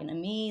stopped talking to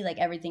me. Like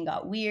everything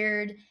got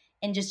weird.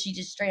 And she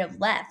just straight up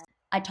left.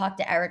 I talked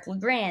to Eric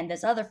LeGrand,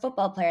 this other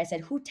football player. I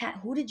said, who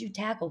did you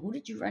tackle? Who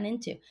did you run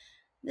into?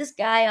 This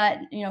guy,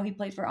 he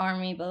played for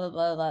Army, blah, blah,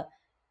 blah, blah.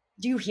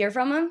 Do you hear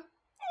from him?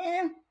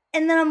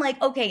 And then I'm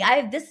like,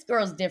 okay, this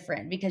girl's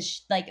different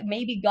because like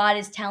maybe God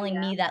is telling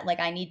me that like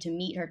I need to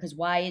meet her because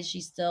why is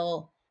she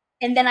still?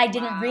 And then I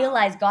didn't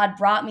realize God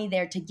brought me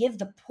there to give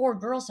the poor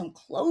girl some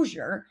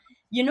closure.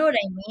 You know what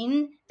I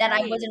mean? That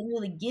I wasn't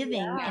really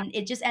giving. Yeah. And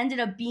it just ended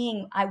up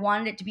being, I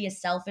wanted it to be a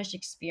selfish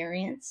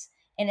experience.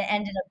 And it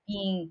ended up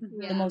being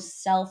the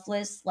most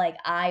selfless, like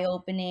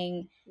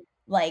eye-opening,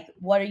 like,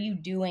 what are you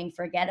doing?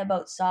 Forget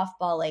about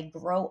softball, like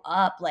grow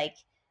up. Like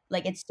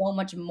it's so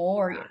much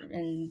more.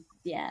 And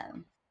yeah.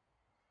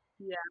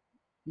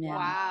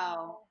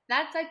 Wow.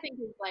 That's, I think,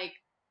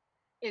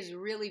 is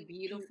really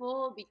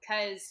beautiful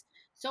because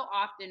so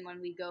often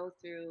when we go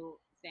through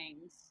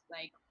things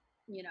like,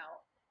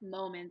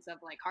 moments of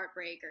like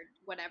heartbreak or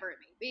whatever it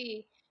may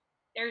be,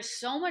 there's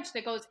so much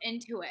that goes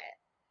into it.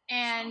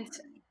 And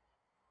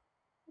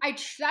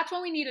that's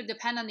when we need to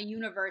depend on the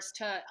universe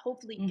to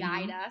hopefully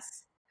guide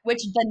us. Which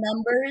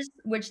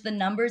the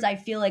numbers I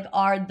feel like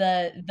are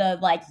the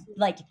like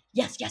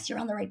yes, you're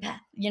on the right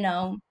path,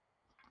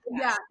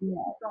 Yeah.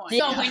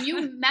 So when you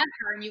met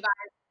her and you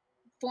guys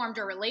formed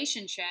a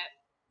relationship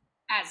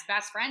as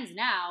best friends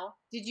now,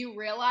 did you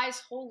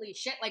realize, holy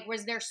shit, like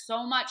was there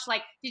so much,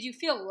 like did you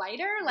feel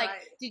lighter? Like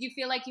did you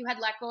feel like you had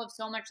let go of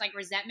so much like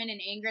resentment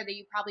and anger that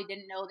you probably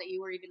didn't know that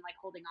you were even like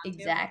holding on to?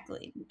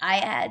 Exactly. I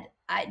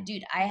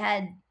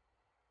had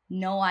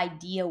no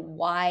idea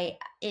why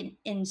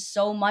in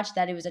so much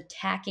that it was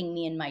attacking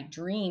me in my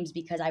dreams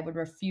because I would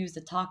refuse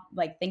to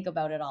think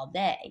about it all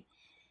day.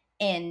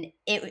 And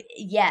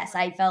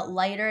I felt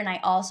lighter, and I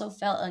also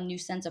felt a new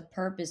sense of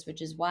purpose, which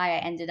is why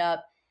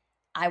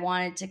I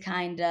wanted to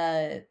kind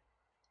of,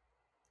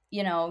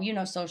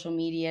 social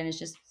media, and it's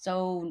just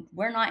so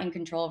we're not in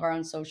control of our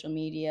own social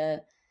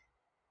media.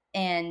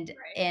 And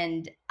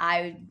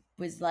I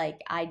was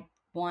like, I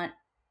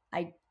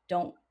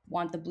don't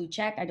want the blue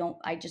check.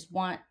 I just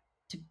want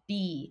to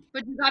be.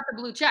 But you got the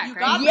blue check,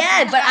 right?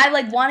 Yeah, but I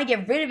like want to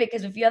get rid of it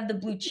because if you have the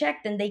blue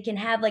check, then they can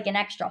have like an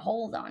extra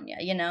hold on you,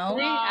 I don't know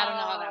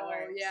how that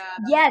works. Yeah.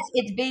 Yes,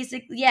 it's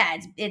basically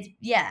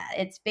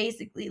it's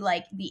basically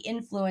like the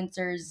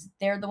influencers.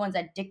 They're the ones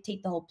that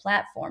dictate the whole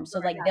platform. So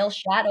like they'll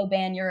shadow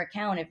ban your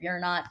account if you're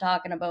not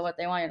talking about what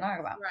they want you to talk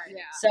about. Right.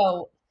 Yeah.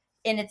 So.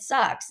 And it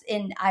sucks.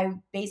 And I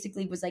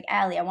basically was like,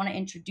 Allie, I want to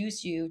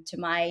introduce you to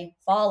my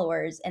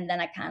followers. And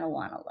then I kind of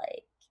want to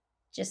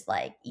just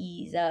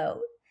ease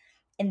out.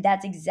 And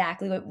that's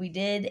exactly what we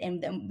did.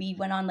 And then we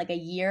went on like a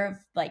year of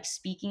like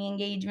speaking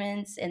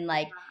engagements, and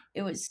like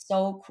it was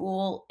so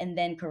cool. And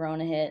then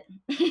Corona hit.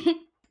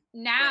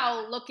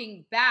 Now,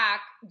 looking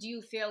back, do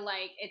you feel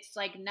like it's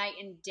like night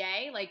and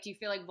day? Like, do you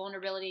feel like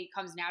vulnerability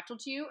comes natural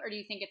to you? Or do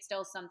you think it's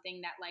still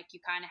something that like you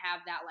kind of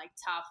have that like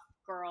tough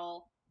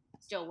girl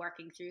still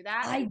working through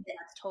that? I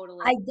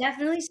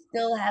definitely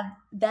still have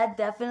that.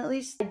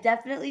 I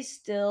definitely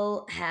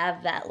still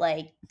have that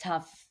like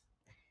tough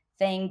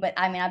thing, but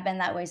I mean, I've been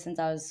that way since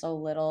I was so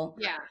little.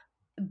 Yeah.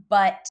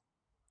 But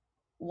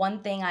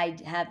one thing I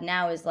have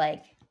now is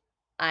like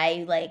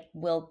I like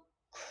will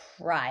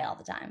cry all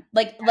the time.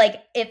 Like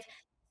if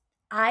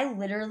I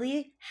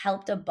literally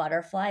helped a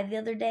butterfly the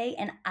other day,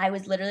 and I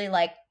was literally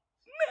like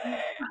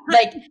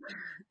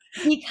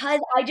because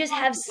I just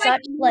have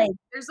such like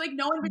there's like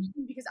no in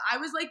between because I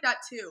was like that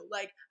too.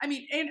 Like I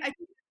mean, and I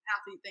think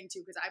athlete thing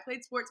too, because I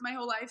played sports my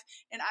whole life,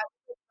 and I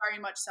was very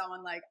much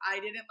someone like I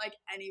didn't like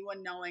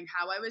anyone knowing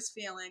how I was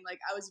feeling. Like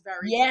I was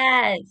very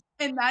Yes.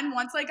 And then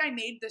once like I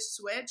made the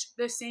switch,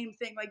 the same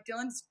thing. Like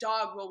Dylan's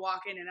dog will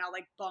walk in and I'll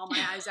like bawl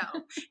my eyes out,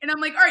 and I'm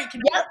like, all right,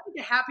 can we have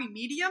like a happy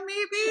medium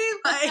maybe?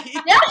 Like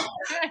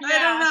I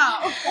don't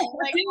know.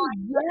 Like,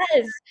 Dude,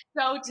 yes.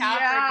 so tough.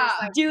 Yeah.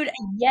 Just like, Dude,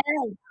 yes.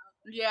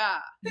 Yeah.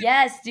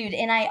 Yes, dude.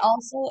 And I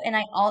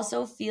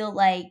also feel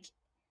like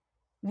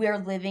we're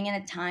living in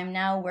a time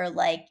now where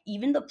like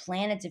even the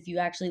planets, if you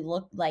actually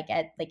look like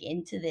at like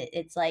into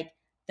it's like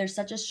there's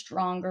such a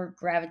stronger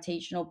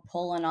gravitational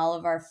pull on all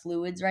of our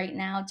fluids right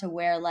now to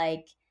where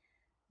like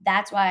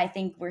that's why I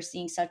think we're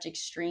seeing such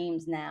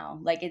extremes now.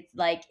 Like it's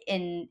like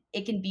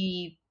it can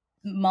be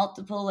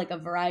multiple, like a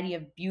variety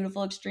of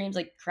beautiful extremes,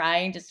 like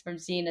crying just from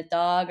seeing a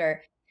dog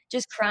or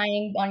just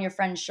crying on your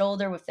friend's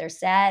shoulder if they're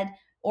sad,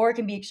 or it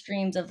can be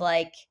extremes of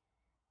like,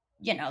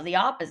 the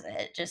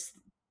opposite. Just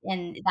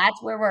and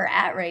that's where we're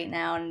at right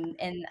now.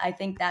 And I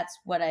think that's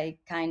what I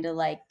kind of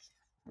like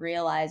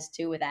realized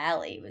too with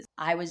Allie was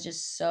I was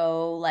just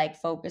so like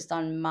focused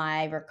on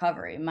my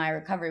recovery,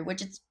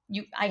 which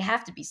I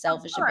have to be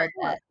selfish about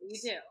that. You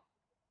do.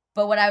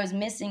 But what I was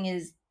missing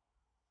is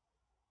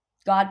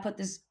God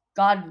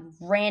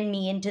ran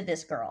me into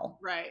this girl.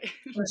 Right.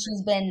 And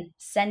she's been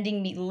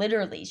sending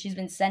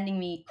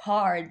me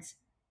cards.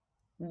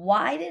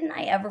 Why didn't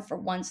I ever for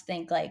once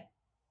think like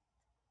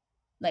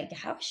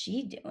how is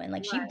she doing?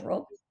 Like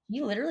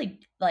she literally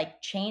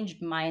like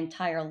changed my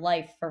entire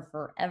life for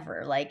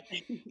forever. Like,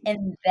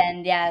 and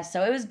then, yeah,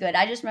 so it was good.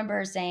 I just remember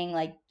her saying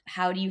like,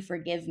 how do you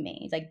forgive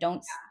me? Like,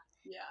 don't.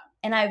 Yeah.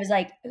 And I was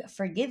like,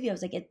 forgive you. I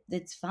was like,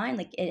 it's fine.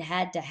 Like it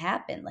had to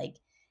happen. Like,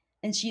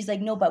 and she's like,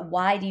 no, but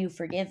why do you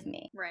forgive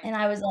me? Right. And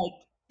I was like,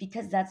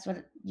 because that's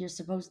what you're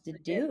supposed to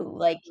do.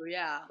 Like,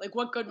 yeah. Like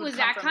what good was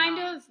that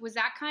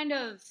kind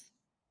of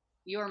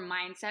your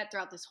mindset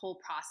throughout this whole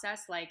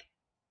process? Like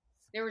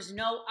there was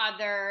no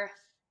other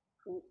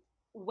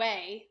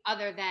way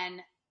other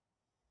than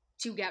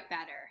to get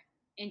better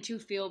and to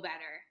feel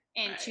better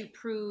and to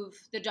prove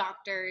the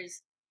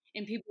doctors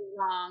and people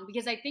wrong,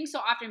 because I think so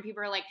often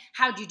people are like,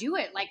 how'd you do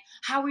it? Like,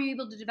 how were you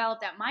able to develop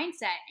that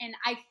mindset? And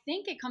I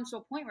think it comes to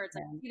a point where it's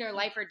like either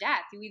life or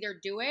death. You either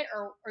do it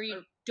or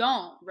you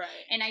don't. Right.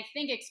 And I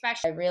think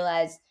especially I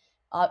realized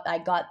I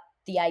got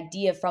the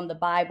idea from the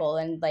Bible,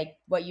 and like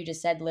what you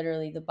just said,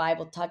 literally the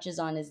Bible touches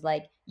on is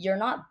like, you're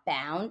not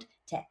bound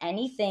to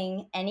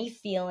anything, any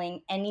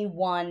feeling,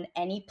 anyone,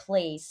 any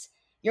place.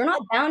 You're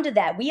not bound to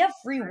that. We have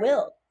free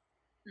will.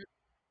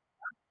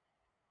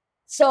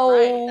 So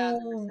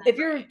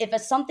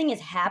if something is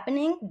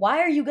happening, why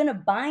are you going to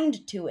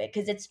bind to it?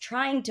 Because it's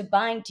trying to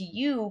bind to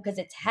you because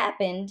it's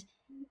happened.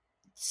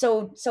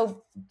 So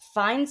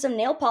find some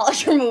nail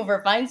polish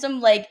remover, find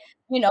some like,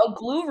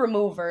 glue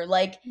remover,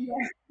 like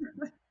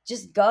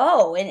just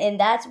go. And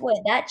that's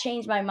that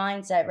changed my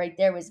mindset right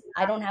there was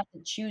I don't have to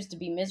choose to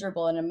be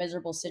miserable in a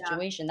miserable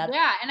situation. And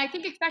I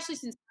think especially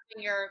since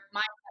having your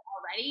mindset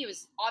already, it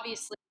was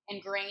obviously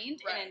ingrained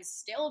and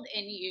instilled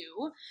in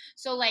you.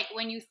 So like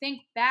when you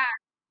think back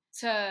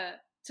to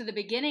the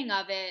beginning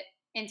of it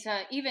and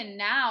to even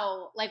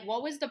now, like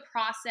what was the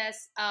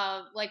process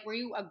of like, were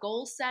you a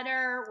goal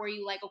setter? Were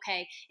you like,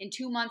 okay, in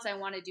 2 months I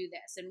want to do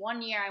this, in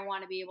 1 year I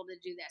want to be able to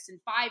do this, in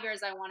 5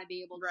 years I want to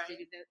be able to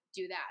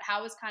do that?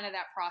 How was kind of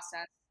that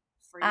process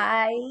for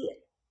you?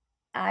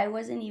 I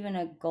wasn't even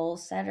a goal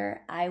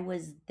setter. I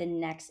was the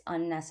next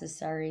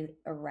unnecessary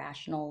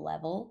irrational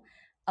level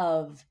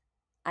of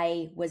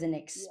I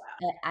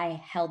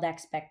held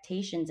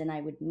expectations and I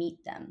would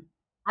meet them.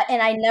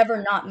 And I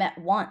never not met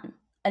one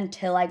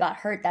until I got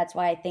hurt. That's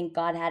why I think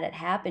God had it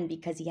happen,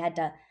 because he had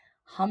to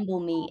humble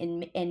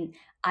me. And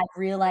I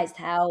realized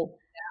how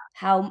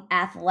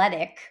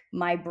athletic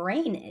my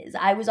brain is.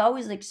 I was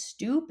always like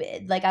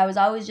stupid. Like I was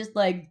always just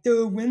like,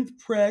 duh, when's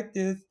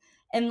practice?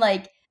 And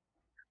like,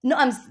 no,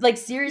 I'm like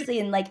seriously.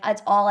 And like,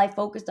 that's all I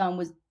focused on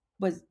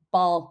was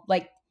ball.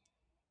 Like,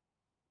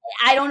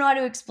 I don't know how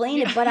to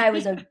explain it, but I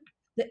was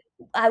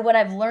what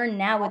I've learned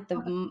now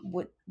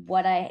with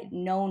what I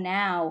know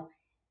now,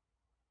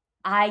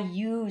 I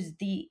use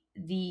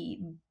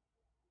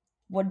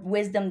what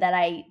wisdom that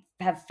I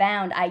have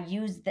found. I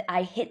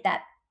hit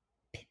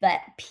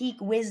that peak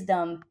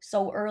wisdom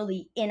so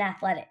early in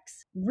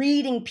athletics,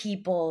 reading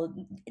people,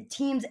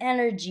 team's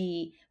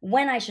energy,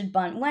 when I should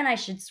bunt, when I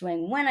should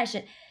swing,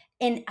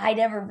 and I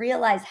never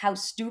realized how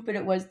stupid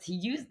it was to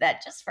use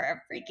that just for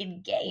a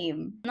freaking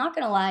game. I'm not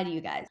gonna lie to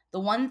you guys. The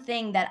one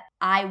thing that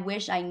I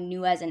wish I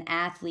knew as an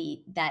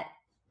athlete, that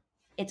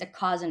it's a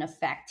cause and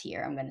effect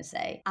here, I'm gonna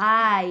say.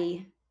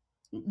 I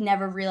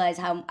never realized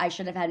how I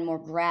should have had more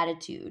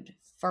gratitude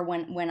for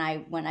when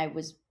I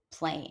was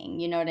playing.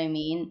 You know what I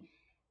mean?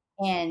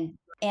 And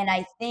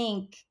I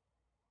think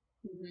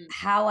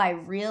how I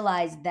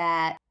realized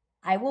that,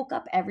 I woke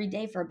up every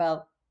day for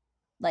about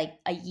like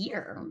a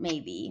year,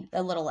 maybe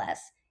a little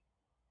less,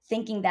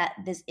 thinking that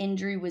this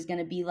injury was going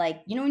to be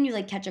like, when you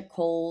like catch a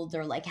cold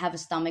or like have a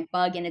stomach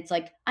bug and it's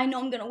like, I know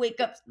I'm going to wake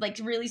up like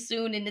really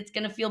soon and it's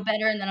going to feel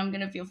better and then I'm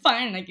going to feel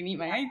fine and I can eat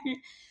my ice cream.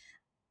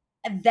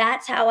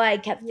 that's how I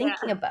kept Yeah.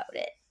 thinking about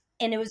it.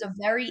 And it was a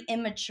very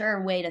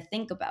immature way to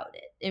think about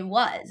it. It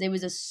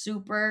was a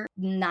super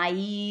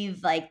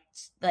naive, like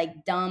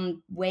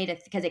dumb way to,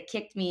 because it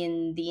kicked me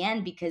in the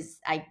end, because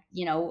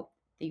you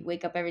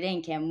wake up every day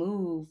and can't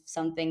move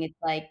something. It's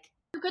like,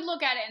 You could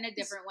look at it in a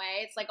different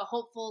way. It's like a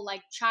hopeful,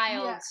 like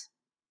child,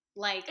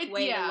 like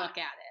way to look at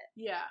it.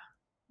 Yeah.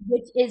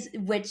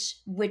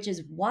 which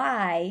is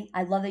why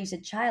I love that you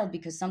said child,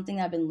 because something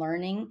that I've been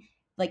learning,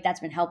 like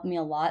that's been helping me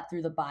a lot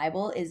through the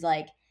Bible, is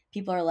like,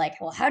 people are like,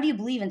 well, how do you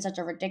believe in such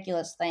a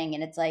ridiculous thing?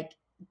 And it's like,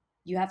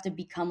 you have to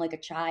become like a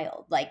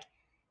child. Like,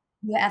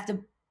 you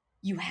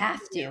have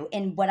to.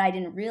 And what I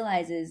didn't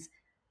realize is,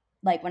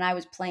 like, when I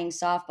was playing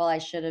softball, I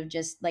should have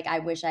just, like, I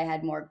wish I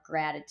had more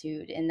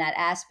gratitude in that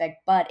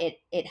aspect, but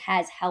it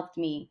has helped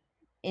me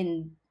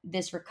in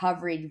this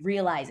recovery,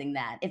 realizing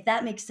that, if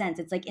that makes sense.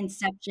 It's like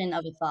inception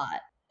of a thought.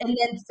 And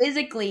then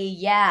physically,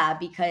 yeah,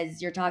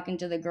 because you're talking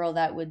to the girl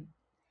that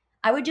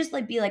I would just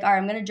like be like, all right,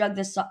 I'm gonna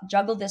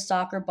juggle this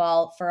soccer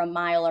ball for a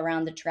mile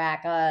around the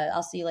track.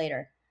 I'll see you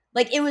later.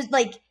 Like, it was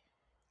like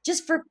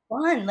just for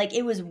fun. Like,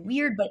 it was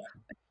weird, but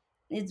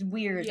it's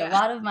weird. A Yeah.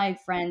 lot of my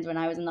friends when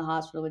I was in the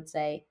hospital would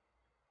say,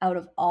 out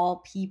of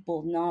all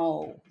people,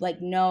 no,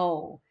 like,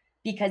 no,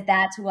 because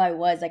that's who I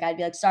was. Like, I'd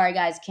be like, sorry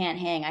guys, can't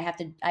hang. I have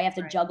to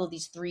Right. juggle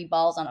these 3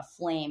 balls on a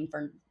flame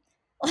for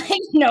like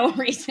no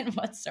reason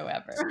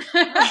whatsoever.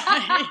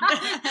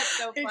 That's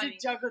so They funny.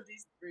 just juggled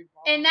these 3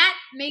 balls. And that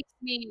makes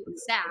me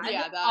sad,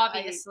 Yeah,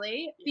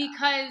 obviously, yeah.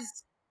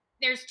 because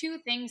there's 2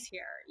 things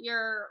here.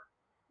 You're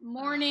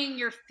mourning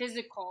your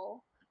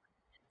physical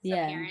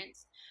Yeah.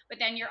 appearance, but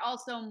then you're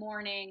also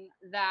mourning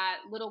that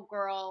little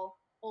girl,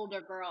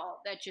 older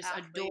girl that just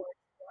Athlete. adores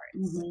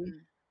sports.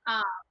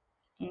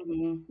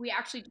 Mm-hmm. We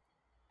actually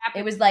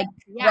It was like,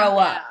 grow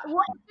up.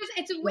 Well,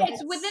 it's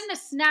within the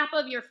snap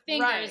of your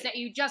fingers that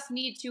you just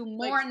need to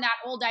mourn that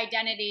old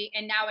identity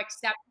and now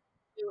accept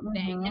the new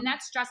thing. And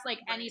that's just like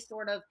any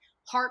sort of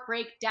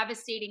heartbreak,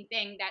 devastating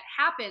thing that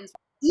happens.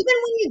 Even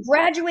when you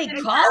graduate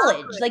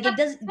college, like, it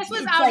does. This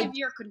was it's out like, of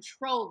your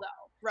control,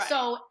 though. Right.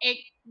 So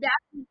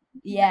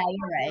yeah,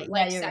 you're right.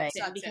 like, Yeah, you're right.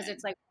 sets in, because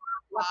it's like,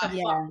 Why? what the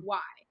Yeah. fuck?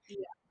 Why? Yeah.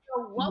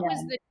 So what was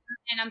the,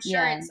 and I'm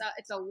sure Yeah.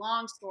 it's a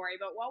long story,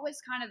 but what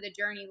was kind of the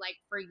journey like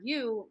for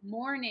you,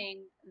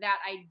 mourning that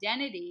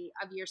identity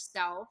of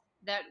yourself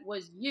that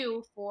was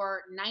you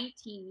for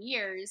 19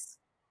 years,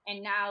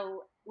 and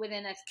now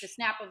within the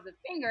snap of the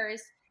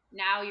fingers,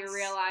 now you're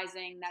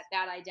realizing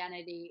that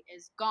identity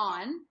is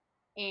gone,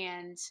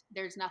 and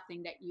there's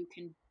nothing that you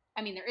can,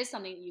 I mean, there is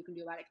something that you can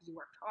do about it because you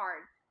worked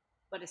hard,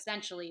 but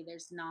essentially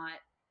there's not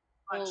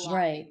a whole lot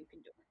Right. that you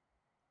can do.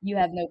 You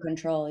have no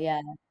control.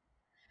 Yeah.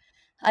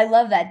 I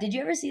love that. Did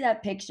you ever see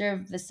that picture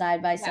of the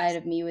side by side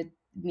of me with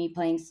me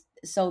playing?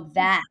 So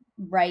that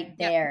right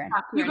there.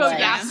 You go, was-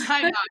 yes,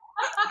 I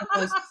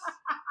know.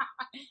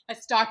 I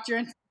stalked your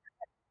It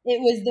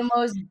was the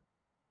most.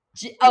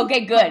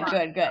 Okay, good.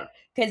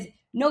 Because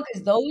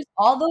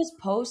all those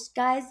posts,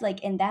 guys,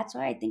 like, and that's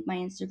why I think my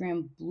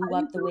Instagram blew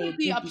up the way it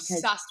be did.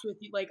 obsessed with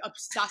you, like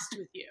obsessed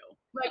with you.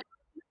 Like,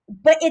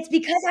 But it's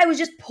because I was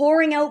just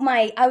pouring it out.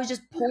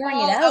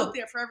 out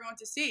there for everyone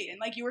to see, and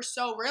like, you were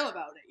so real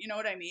about it. You know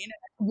what I mean?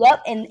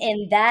 Yep,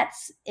 and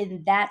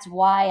that's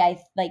why I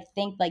like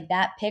think like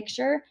that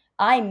picture.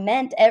 I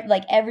meant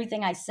like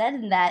everything I said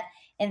in that,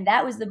 and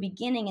that was the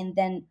beginning. And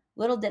then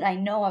little did I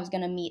know I was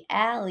gonna meet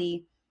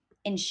Allie,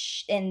 and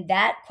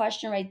that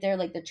question right there,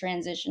 like the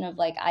transition of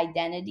like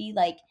identity,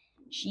 like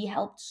she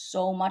helped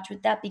so much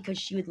with that, because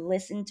she would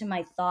listen to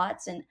my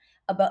thoughts and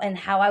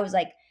how I was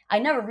like, I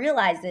never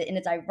realized it, and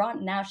it's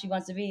ironic now she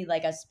wants to be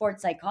like a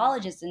sports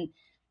psychologist,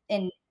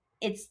 and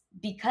it's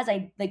because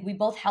we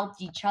both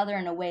helped each other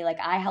in a way. Like,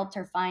 I helped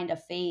her find a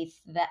faith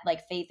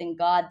in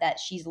God, that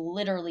she's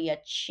literally a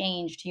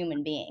changed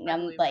human being.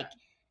 I'm like,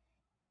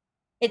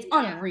 it's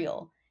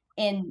unreal.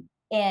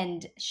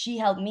 And she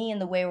helped me in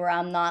the way where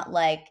I'm not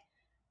like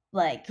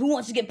who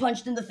wants to get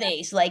punched in the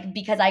face? Like,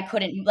 because I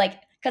couldn't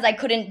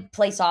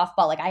play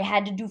softball. Like, I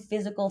had to do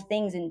physical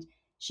things, and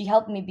she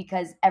helped me,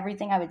 because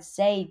everything I would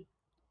say,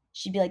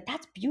 she'd be like,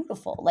 that's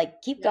beautiful.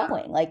 Like, keep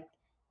going. Like,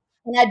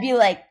 and I'd be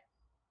like,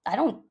 I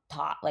don't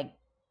talk, like,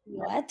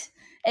 what?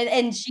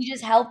 And she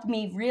just helped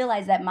me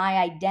realize that my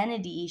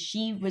identity,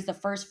 she was the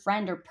first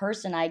friend or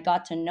person I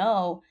got to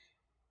know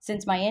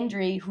since my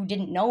injury who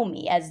didn't know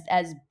me as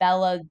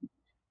Bella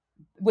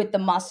with the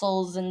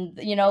muscles, and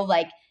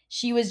like,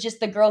 she was just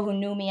the girl who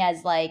knew me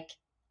as like,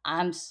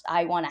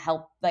 I want to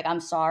help, like, I'm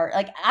sorry,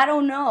 like, I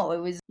don't know. It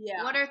was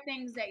What are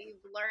things that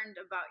you've learned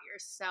about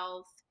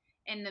yourself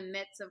in the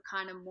midst of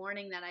kind of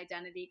mourning that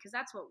identity? Because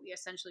that's what we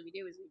essentially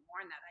do, is we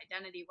mourn that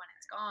identity when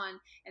it's gone,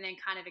 and then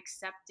kind of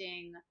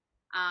accepting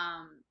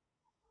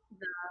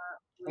the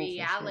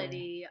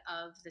reality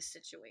of the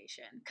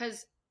situation.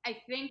 Because I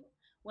think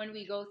when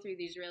we go through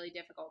these really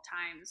difficult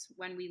times,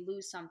 when we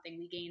lose something,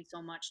 we gain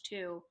so much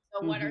too.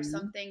 So what are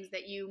some things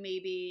that you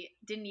maybe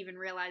didn't even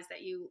realize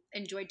that you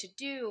enjoyed to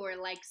do, or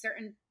like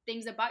certain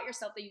things about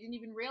yourself that you didn't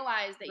even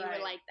realize that you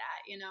were like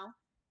that,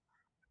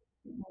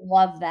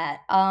 Love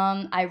that.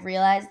 I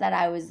realized that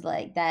I was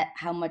like that,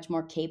 how much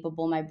more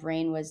capable my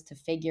brain was to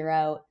figure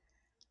out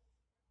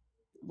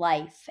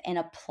life and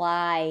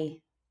apply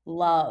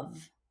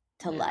love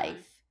to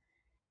life.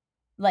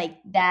 Like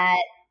that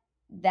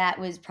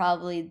was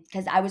probably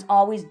because I was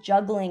always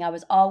juggling. I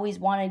was always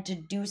wanting to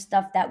do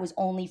stuff that was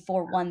only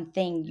for one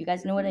thing. You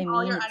guys know what I All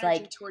mean? your It's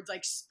energy like, towards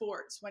like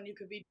sports when you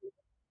could be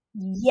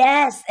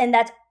yes, and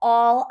that's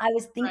all I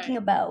was thinking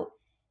Right. about.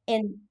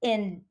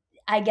 And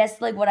I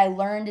guess like what I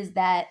learned is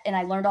that, and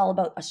I learned all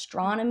about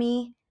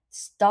astronomy,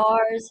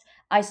 stars.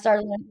 I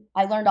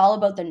learned all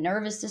about the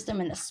nervous system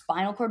and the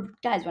spinal cord.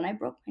 Guys, when I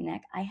broke my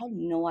neck, I had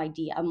no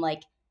idea. I'm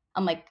like,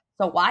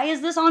 so why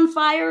is this on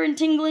fire and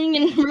tingling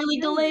and really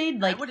delayed?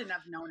 I Like, wouldn't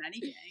have known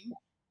anything.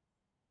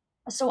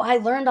 so I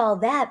learned all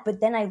that, but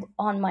then I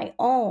on my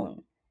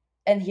own.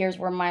 And here's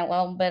where my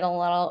little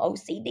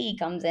OCD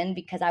comes in,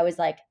 because I was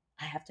like,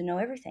 I have to know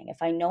everything.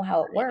 If I know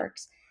how it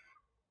works,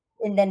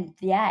 and then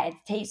yeah, it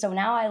takes. So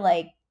now I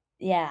like,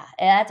 yeah,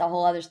 that's a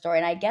whole other story.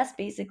 And I guess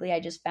basically I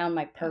just found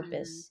my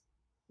purpose.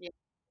 Yeah.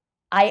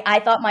 I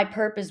thought my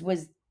purpose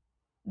was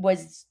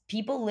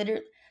people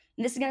literally.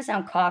 And this is gonna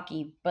sound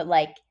cocky, but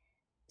like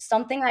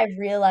something I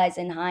realized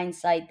in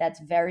hindsight that's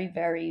very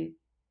very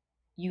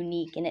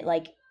unique, and it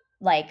like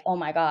oh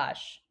my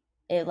gosh,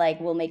 it like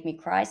will make me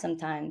cry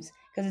sometimes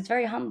because it's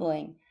very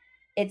humbling.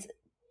 It's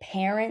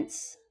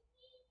parents,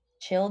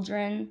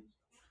 children,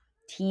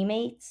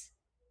 teammates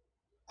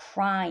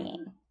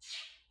crying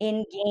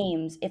in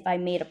games if I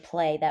made a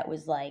play that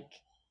was like,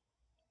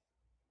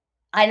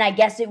 and I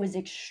guess it was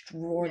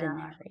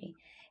extraordinary.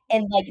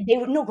 And like they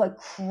would no like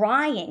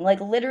crying,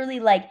 like literally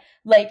like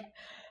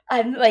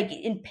I'm like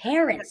in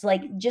parents,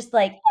 like just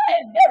like I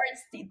have never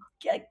seen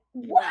like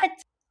what?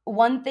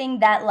 One thing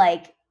that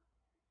like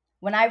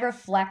when I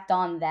reflect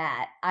on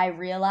that, I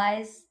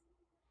realize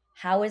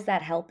how is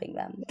that helping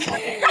them?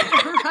 Right.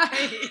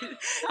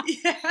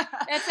 Yeah.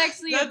 That's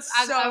actually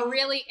a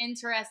really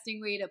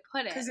interesting way to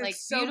put it. Like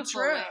it's so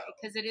beautiful true. way,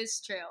 because it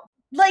is true.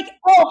 Like,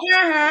 oh,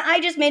 haha, I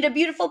just made a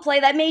beautiful play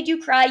that made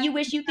you cry. You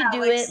wish you could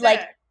do it. sick.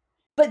 Like,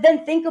 but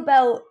then think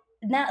about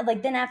now,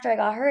 like, then after I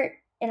got hurt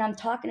and I'm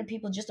talking to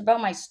people just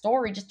about my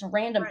story, just to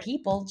random Right.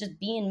 people, just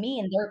being me,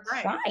 and they're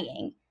Right.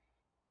 crying.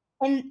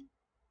 And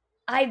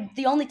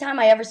the only time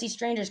I ever see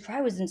strangers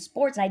cry was in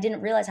sports, and I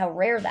didn't realize how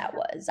rare that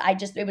was.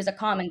 It was a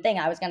common thing.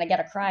 I was going to get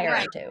a crier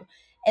or two.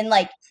 And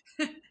like,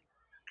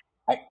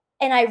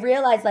 and I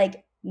realized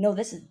like, no,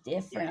 this is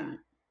different.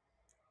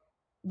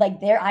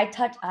 Like their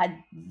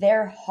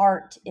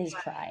heart is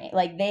crying.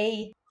 Like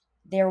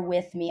they're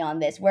with me on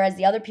this, whereas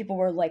the other people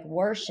were like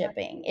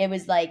worshiping. It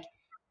was like,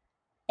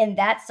 and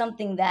that's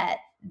something that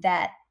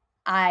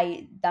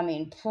I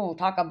mean,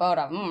 talk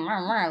about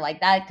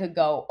like that could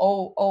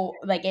go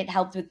like it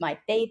helped with my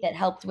faith. It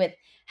helped with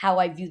how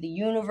I view the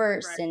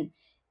universe, and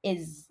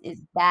is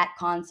that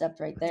concept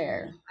right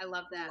there. I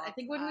love that. I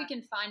think when we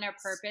can find our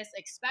purpose,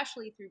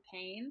 especially through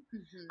pain,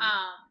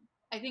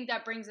 I think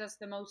that brings us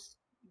the most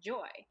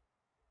joy,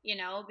 you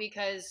know,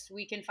 because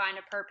we can find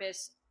a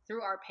purpose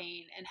through our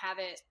pain and have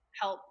it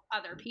help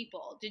other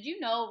people. Did you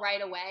know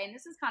right away, and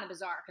this is kind of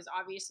bizarre because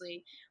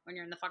obviously when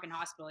you're in the fucking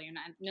hospital, you're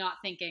not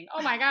thinking,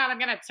 oh my God, I'm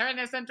going to turn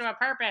this into a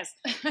purpose.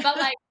 But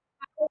like,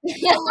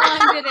 how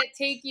long did it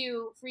take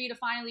you for you to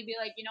finally be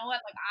like, you know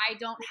what, like I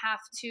don't have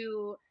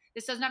to,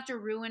 this doesn't have to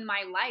ruin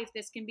my life.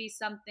 This can be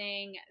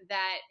something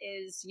that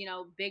is, you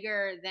know,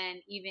 bigger than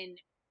even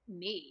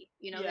me.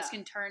 You know, this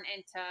can turn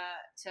into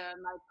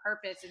my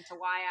purpose, into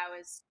why I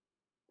was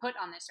put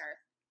on this earth.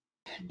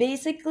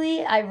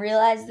 Basically, I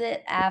realized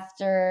it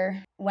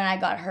after when I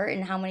got hurt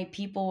and how many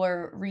people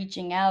were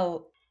reaching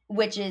out,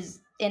 which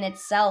is in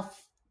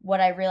itself what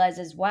I realized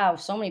is, wow,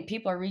 so many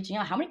people are reaching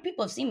out. How many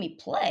people have seen me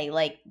play?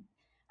 Like,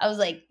 I was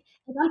like,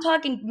 I'm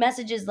talking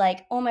messages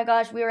like, oh my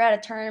gosh, we were at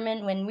a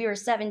tournament when we were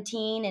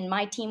 17 and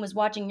my team was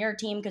watching your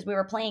team because we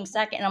were playing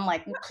second. And I'm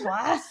like,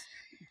 class?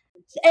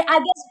 I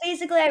guess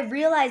basically I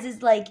realize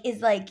is like,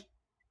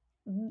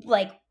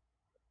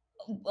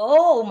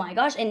 oh my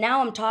gosh. And now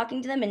I'm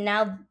talking to them, and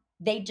now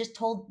they just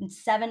told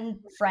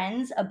 7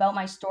 friends about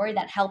my story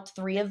that helped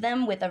 3 of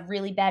them with a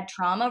really bad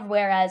trauma.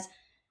 Whereas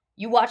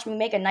you watch me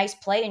make a nice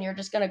play and you're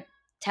just going to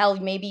tell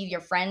maybe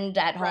your friend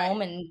at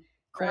home and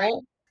cool. Right.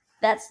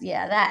 That's,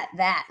 yeah,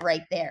 that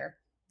right there,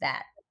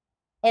 that.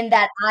 And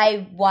that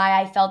why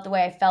I felt the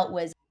way I felt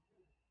was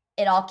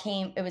it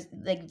was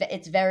like,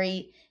 it's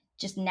very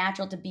just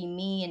natural to be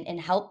me and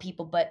help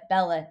people. But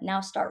Bella,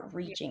 now start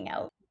reaching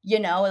out. You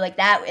know, like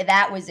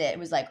that was it. It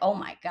was like, oh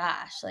my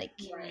gosh, like,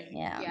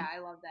 yeah, I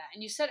love that.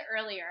 And you said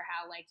earlier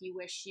how like you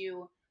wish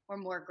you were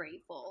more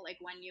grateful, like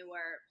when you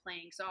were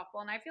playing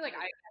softball. And I feel like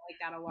I like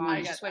that a lot.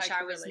 I just wish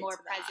I was more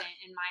present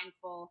and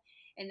mindful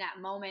in that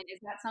moment.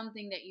 Is that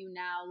something that you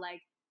now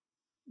like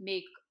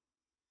make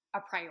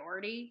a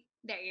priority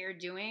that you're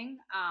doing?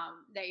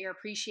 That you're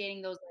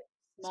appreciating those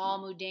like,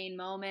 small mundane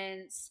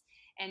moments,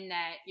 and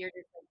that you're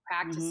just like,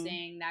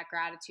 practicing that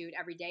gratitude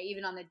every day,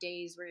 even on the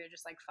days where you're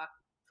just like fuck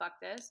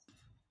this.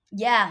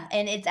 Yeah,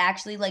 and it's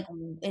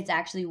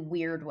actually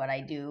weird what I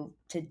do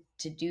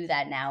to do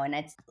that now, and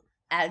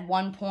at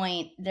one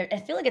point there, I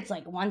feel like it's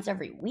like once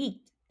every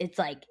week. It's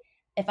like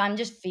if I'm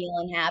just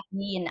feeling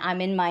happy and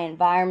I'm in my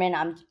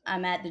environment,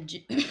 I'm at the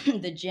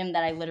the gym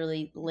that I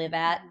literally live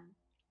at.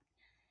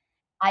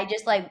 I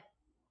just like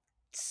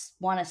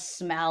want to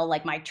smell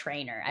like my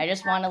trainer. I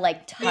just want to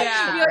like touch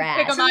the grass.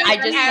 I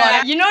just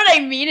want, you know what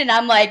I mean? And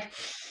I'm like,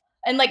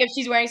 and like if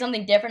she's wearing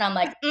something different, I'm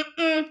like,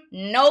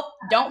 nope,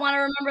 don't want to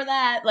remember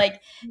that.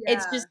 Like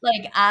it's just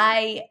like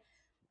I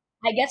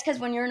guess because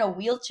when you're in a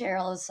wheelchair,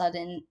 all of a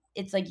sudden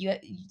it's like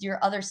your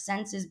other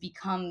senses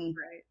become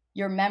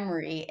your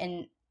memory,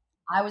 and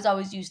I was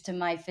always used to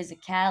my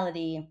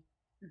physicality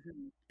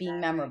being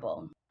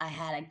memorable. I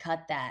had to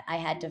cut that. I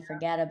had to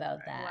forget about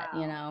that,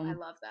 you know? I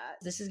love that.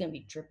 This is going to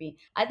be trippy.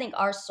 I think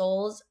our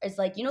souls is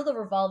like, you know the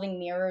revolving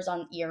mirrors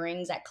on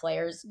earrings at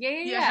Claire's?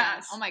 Yeah.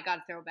 Yes. Oh my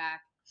God,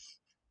 throwback.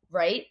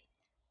 Right?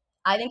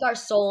 I think our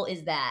soul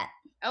is that.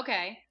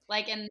 Okay.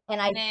 Like, and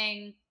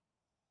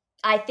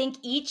I think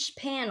each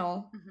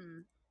panel,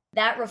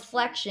 that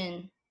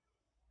reflection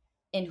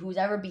in who's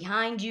ever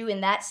behind you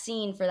in that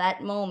scene for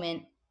that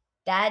moment,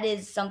 that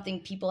is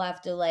something people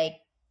have to like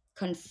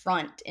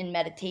confront in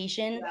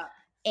meditation.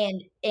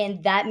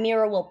 And that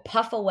mirror will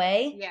puff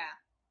away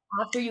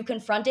after you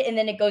confront it, and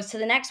then it goes to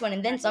the next one,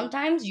 and then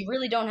sometimes you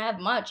really don't have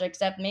much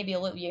except maybe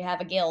you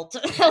have a guilt.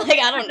 Like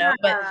I don't know,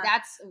 but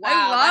that's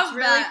that's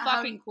really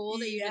fucking cool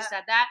that you just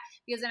said that,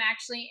 because I'm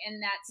actually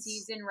in that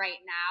season right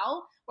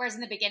now, whereas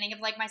in the beginning of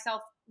like my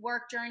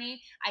self-work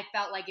journey, I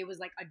felt like it was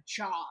like a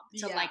job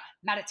to like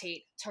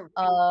meditate, to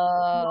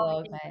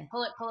pull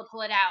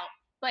it out.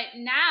 But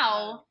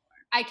now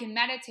I can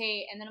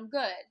meditate and then I'm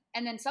good.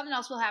 And then something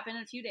else will happen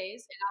in a few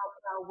days and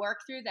I'll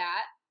work through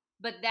that.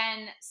 But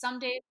then some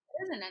days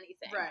there isn't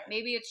anything. Right.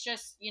 Maybe it's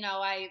just, you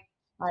know, I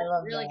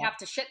really have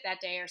to shit that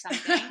day or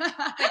something.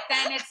 But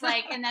then it's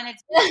like, and then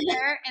it's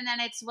better, and then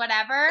it's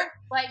whatever.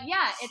 But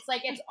yeah, it's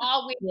like it's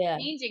always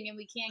changing, and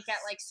we can't get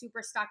like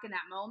super stuck in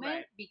that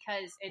moment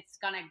because it's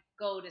gonna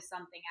go to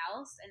something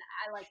else. And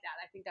I like that.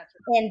 I think that's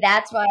and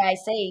that's why I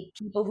say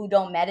people who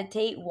don't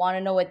meditate want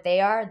to know what they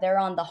are. They're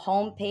on the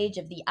home page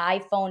of the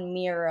iPhone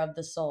mirror of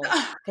the soul,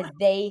 because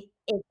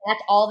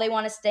that's all they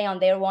want to stay on.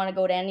 They don't want to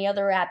go to any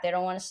other app. They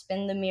don't want to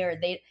spin the mirror.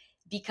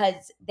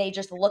 Because they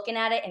just looking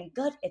at it and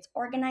good, it's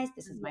organized.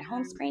 This is my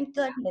home screen.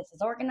 Good, this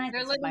is organized.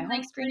 This is my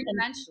home screen.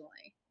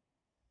 Eventually.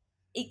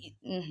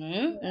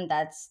 And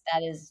that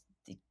is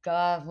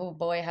God. Oh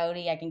boy,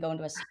 howdy! I can go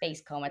into a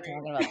space coma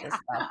talking about this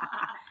stuff.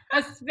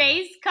 A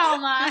space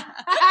coma.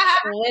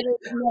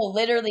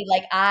 literally,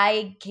 like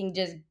I can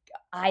just.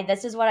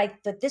 This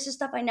is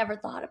stuff I never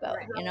thought about,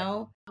 you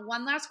know?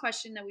 One last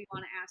question that we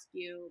want to ask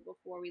you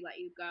before we let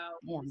you go.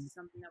 Yeah. This is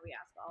something that we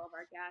ask all of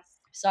our guests.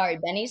 Sorry,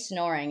 Benny's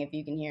snoring if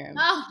you can hear him.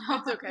 Oh, no.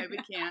 It's okay. We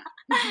can't.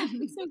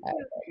 It's okay.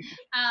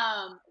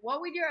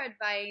 What would your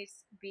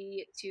advice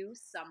be to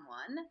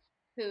someone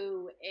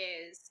who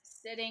is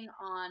sitting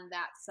on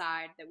that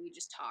side that we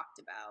just talked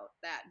about,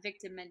 that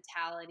victim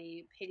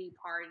mentality, pity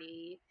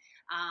party,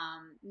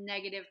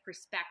 negative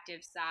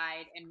perspective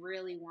side, and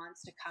really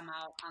wants to come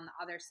out on the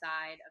other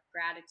side of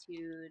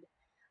gratitude,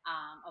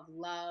 of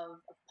love,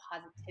 of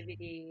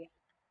positivity,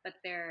 but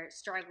they're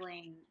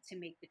struggling to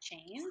make the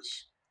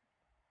change?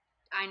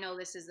 I know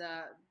this is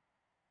a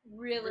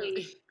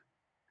really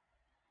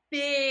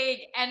big,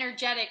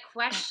 energetic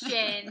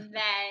question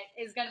that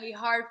is going to be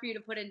hard for you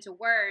to put into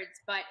words,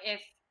 but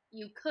if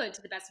you could,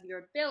 to the best of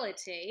your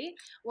ability,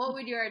 what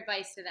would your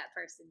advice to that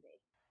person be?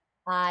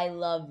 I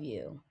love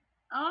you.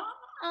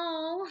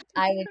 Oh.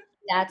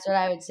 That's what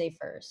I would say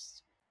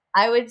first.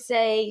 I would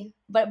say,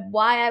 but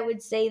why I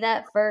would say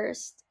that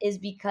first is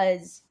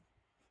because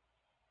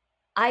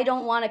I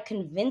don't want to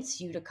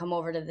convince you to come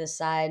over to this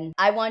side.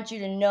 I want you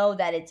to know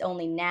that it's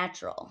only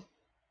natural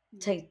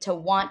to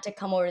want to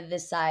come over to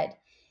this side.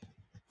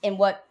 And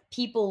what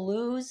people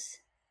lose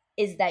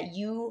is that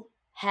you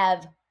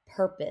have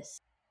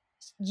purpose.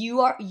 You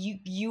are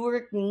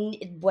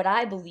what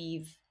I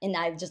believe, and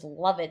I just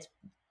love it,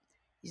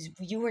 is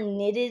you were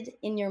knitted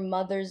in your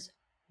mother's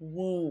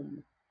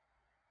womb.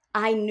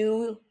 I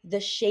knew the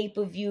shape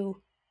of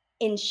you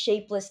in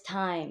shapeless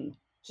time.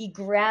 He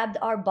grabbed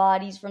our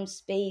bodies from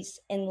space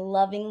and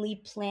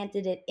lovingly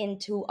planted it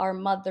into our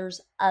mother's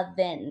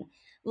oven.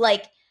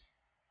 Like,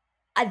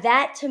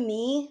 that to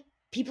me,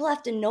 people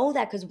have to know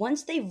that, because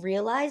once they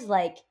realize,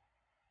 like,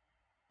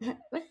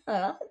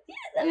 well, yeah,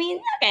 I mean,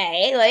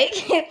 okay,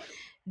 like,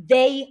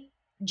 they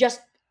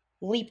just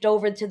leaped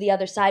over to the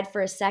other side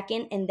for a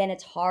second, and then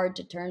it's hard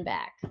to turn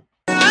back.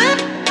 I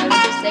would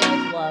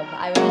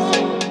just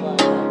say with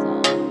love.